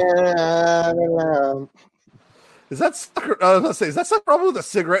no. Is that sucker? I was gonna say, is that sucker probably with a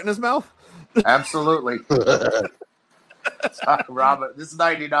cigarette in his mouth? Absolutely. Robert, this is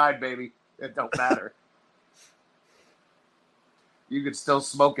 99, baby. It don't matter. You could still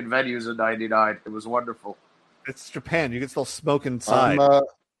smoke in venues in 99. It was wonderful. It's Japan. You can still smoke inside. Not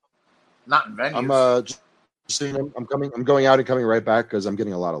in venues. I'm coming. I'm going out and coming right back because I'm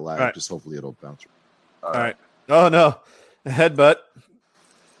getting a lot of lag. Right. Just hopefully it'll bounce. All right. Oh no, a headbutt.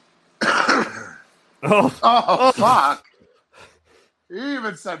 Oh, fuck. He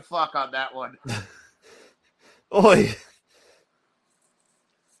even said fuck on that one. Oi.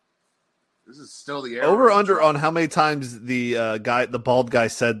 This is still the era. Over under on how many times the bald guy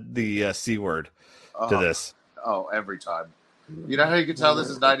said the C word to this. Oh, every time. You know how you can tell this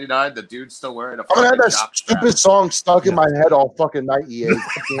is 99? The dude's still wearing a I'm fucking gonna have that jock stupid song stuck in my head all fucking night, EA. God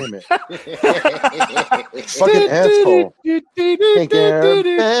damn it. Fucking asshole. Think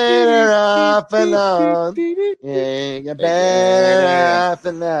you're better off alone. Yeah, you're better off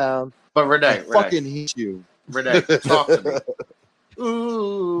alone. But Renee, I fucking hate you. Renee, talk to me.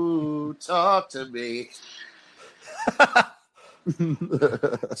 Ooh, talk to me. But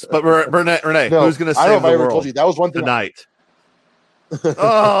Renee, No, who's going to I don't know save if the I ever world told you that was one thing. tonight? That's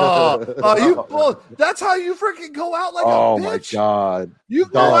how you freaking go out like a bitch. My god. You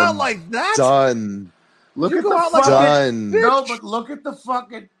go out like that? Done. Look You at go the out like Done. No, but look at the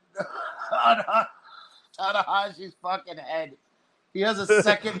fucking Tanahashi's fucking head. He has a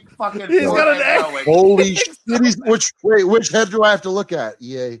second fucking He's got an forehead egg. going. Holy shit. Which head do I have to look at,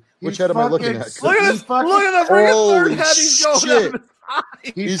 EA? Which head am I looking at? Look at this. Look at the freaking third head he's going out of his eye.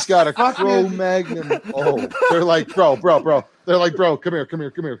 He's got a Cro-Magnon. Oh, they're like, bro. They're like, bro, come here,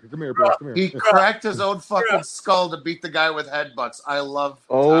 bro, come here. He cracked his own fucking skull to beat the guy with headbutts. I love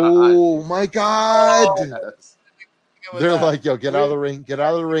Oh my god. Yes. They're like, yo, get out of the ring. We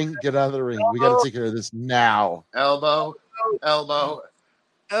got to take care of this now. Elbow. Elbow.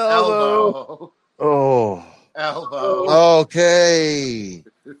 Oh. Okay.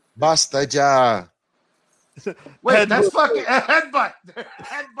 Basta ja. Wait, that's fucking a headbutt.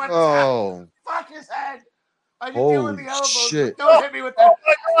 Headbutt. Oh. Fuck his head. I can Holy deal with the elbows. shit. But don't hit me with that.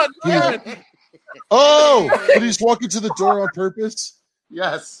 Oh, did he just walk into the door on purpose?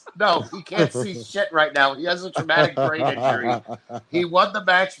 Yes. No, he can't see shit right now. He has a traumatic brain injury. He won the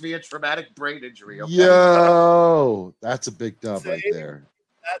match via traumatic brain injury. Okay? Yo, that's a big dub right there.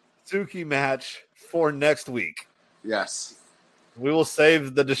 That Suzuki match for next week. Yes. We will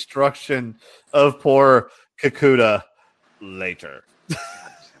save the destruction of poor Kakuta later.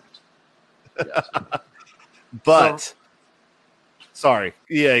 Yes. But, sorry.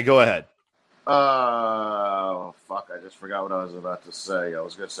 EA, go ahead. Fuck, I just forgot what I was about to say. I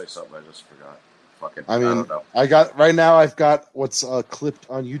was going to say something, I just forgot. Fucking, I don't know. I've got what's clipped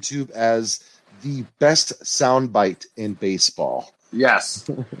on YouTube as the best soundbite in baseball. Yes.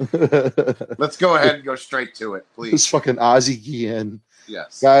 Let's go ahead and go straight to it, please. This fucking Ozzy Guillen.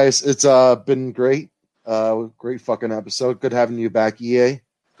 Yes. Guys, it's been great. Great fucking episode. Good having you back, EA.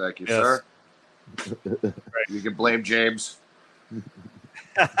 Thank you, Yes. sir. You can blame James.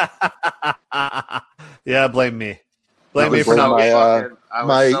 Yeah, blame me. Blame me for blame not.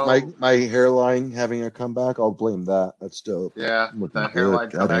 my hairline having a comeback. I'll blame that. That's dope. Yeah, that hairline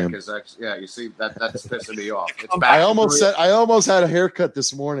comeback is actually. Yeah, you see that's pissing me off. It's back. I almost had a haircut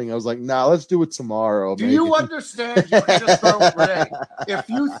this morning. I was like, nah, let's do it tomorrow. Do you understand? You can just throw Renee. If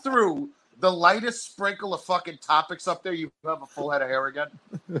you threw the lightest sprinkle of fucking topics up there, you have a full head of hair again.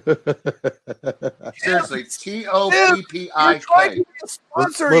 Seriously, TOPPIK.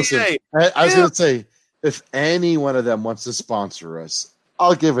 Sponsor I was gonna say, if any one of them wants to sponsor us,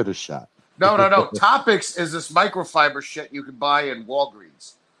 I'll give it a shot. No. Topics is this microfiber shit you can buy in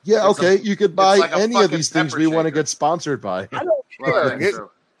Walgreens. Yeah, okay. You could buy like any of these things we want to get sponsored by. I don't Well, care.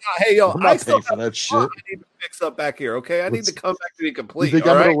 Hey, yo, I'm I not still paying for that shit. I need to fix up back here, okay? I need to come back to be complete. You think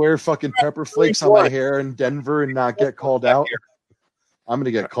all I'm right? gonna wear fucking pepper flakes on my hair in Denver and not get called out? I'm gonna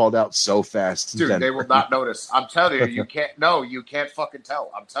get called out so fast. Dude, they will not notice. I'm telling you, you can't. No, you can't fucking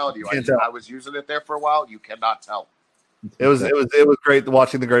tell. I'm telling you, I was using it there for a while. You cannot tell. It was great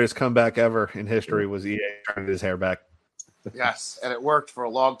watching the greatest comeback ever in history was EA trying to get his hair back. Yes, and it worked for a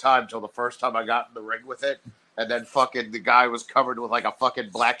long time till the first time I got in the ring with it, and then fucking the guy was covered with like a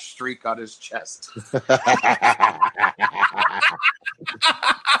fucking black streak on his chest.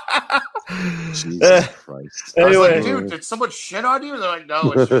 Jesus Christ. I was like, Anyway, dude, did someone shit on you? They're like,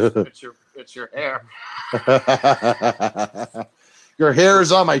 no, it's your hair. Your hair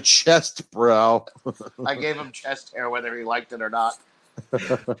is on my chest, bro. I gave him chest hair whether he liked it or not.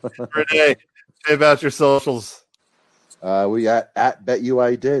 Renee, say about your socials. We at Bet You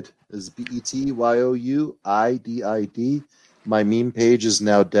I Did is BETYOUIDID. My meme page is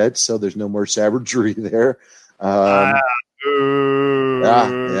now dead, so there's no more savagery there. Yeah.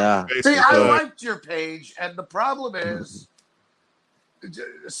 See, I liked your page, and the problem is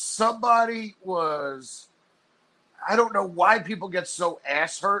somebody was. I don't know why people get so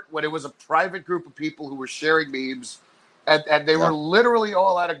ass hurt when it was a private group of people who were sharing memes, and they were literally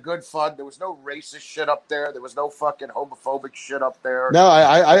all out of good fun. There was no racist shit up there. There was no fucking homophobic shit up there. No,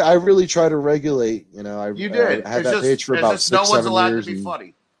 I really try to regulate. You know, You did. I had that page for about 6-7 years. No one's allowed to be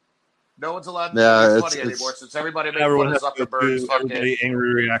funny. No one's allowed to be funny anymore since everybody made fun of Zuckerberg's fucking. Everybody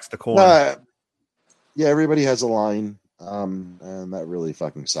angry reacts to corn. Yeah, everybody has a line, and that really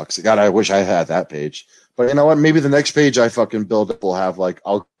fucking sucks. God, I wish I had that page. But you know what? Maybe the next page I fucking build up will have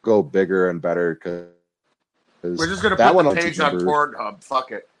I'll go bigger and better. Cause we're just gonna put the page on Pornhub.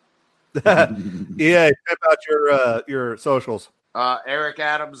 Fuck it. Yeah, check out your socials. Eric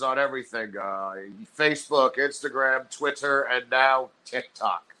Adams on everything. Facebook, Instagram, Twitter, and now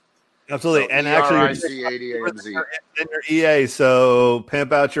TikTok. Absolutely. So and actually, ERICADAMZ. in your EA, so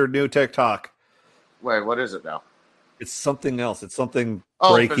pimp out your new TikTok. Wait, what is it now? It's something else. It's something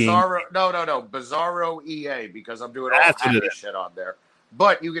Oh, breaking. Bizarro. No. Bizarro EA, because I'm doing all happy shit on there.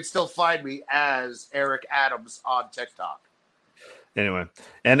 But you can still find me as Eric Adams on TikTok. Anyway,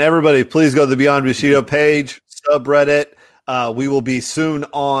 and everybody, please go to the Beyond Bushido page, subreddit. We will be soon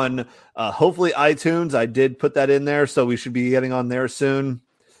on, hopefully, iTunes. I did put that in there, so we should be getting on there soon.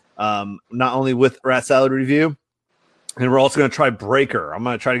 Not only with Rat Salad Review, and we're also going to try Breaker. I'm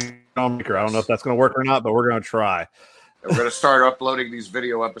going to try to get on Breaker. I don't know if that's going to work or not, but we're going to try. And we're going to start uploading these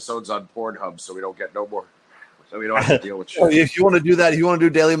video episodes on Pornhub so we don't get no more. So we don't have to deal with shit. If you want to do that, if you want to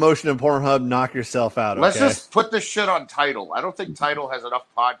do Daily Motion and Pornhub, knock yourself out. Let's just put this shit on Tidal. I don't think Tidal has enough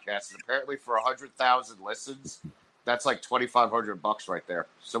podcasts. Apparently, for 100,000 listens, that's like $2,500 right there.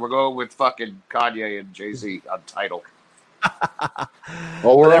 So we're going with fucking Kanye and Jay-Z on Tidal.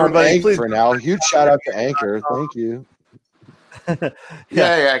 Well, we're on Anchor for now. Huge shout out to Anchor. Thank you.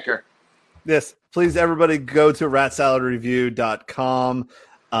 Yay, Anchor. Yes, please, everybody, go to ratsaladreview.com.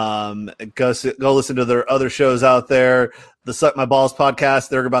 Go listen to their other shows out there. The Suck My Balls podcast,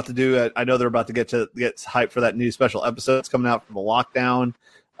 they're about to do it. I know they're about to get hyped for that new special episode that's coming out from the lockdown.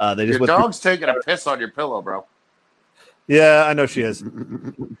 Your dog's taking a piss on your pillow, bro. Yeah, I know she is.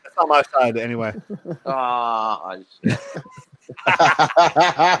 That's on my side anyway.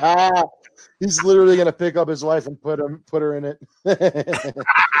 He's literally gonna pick up his wife and put her in it.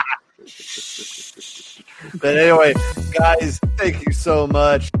 But anyway, guys, thank you so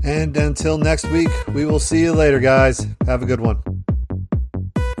much. And until next week, we will see you later, guys. Have a good one.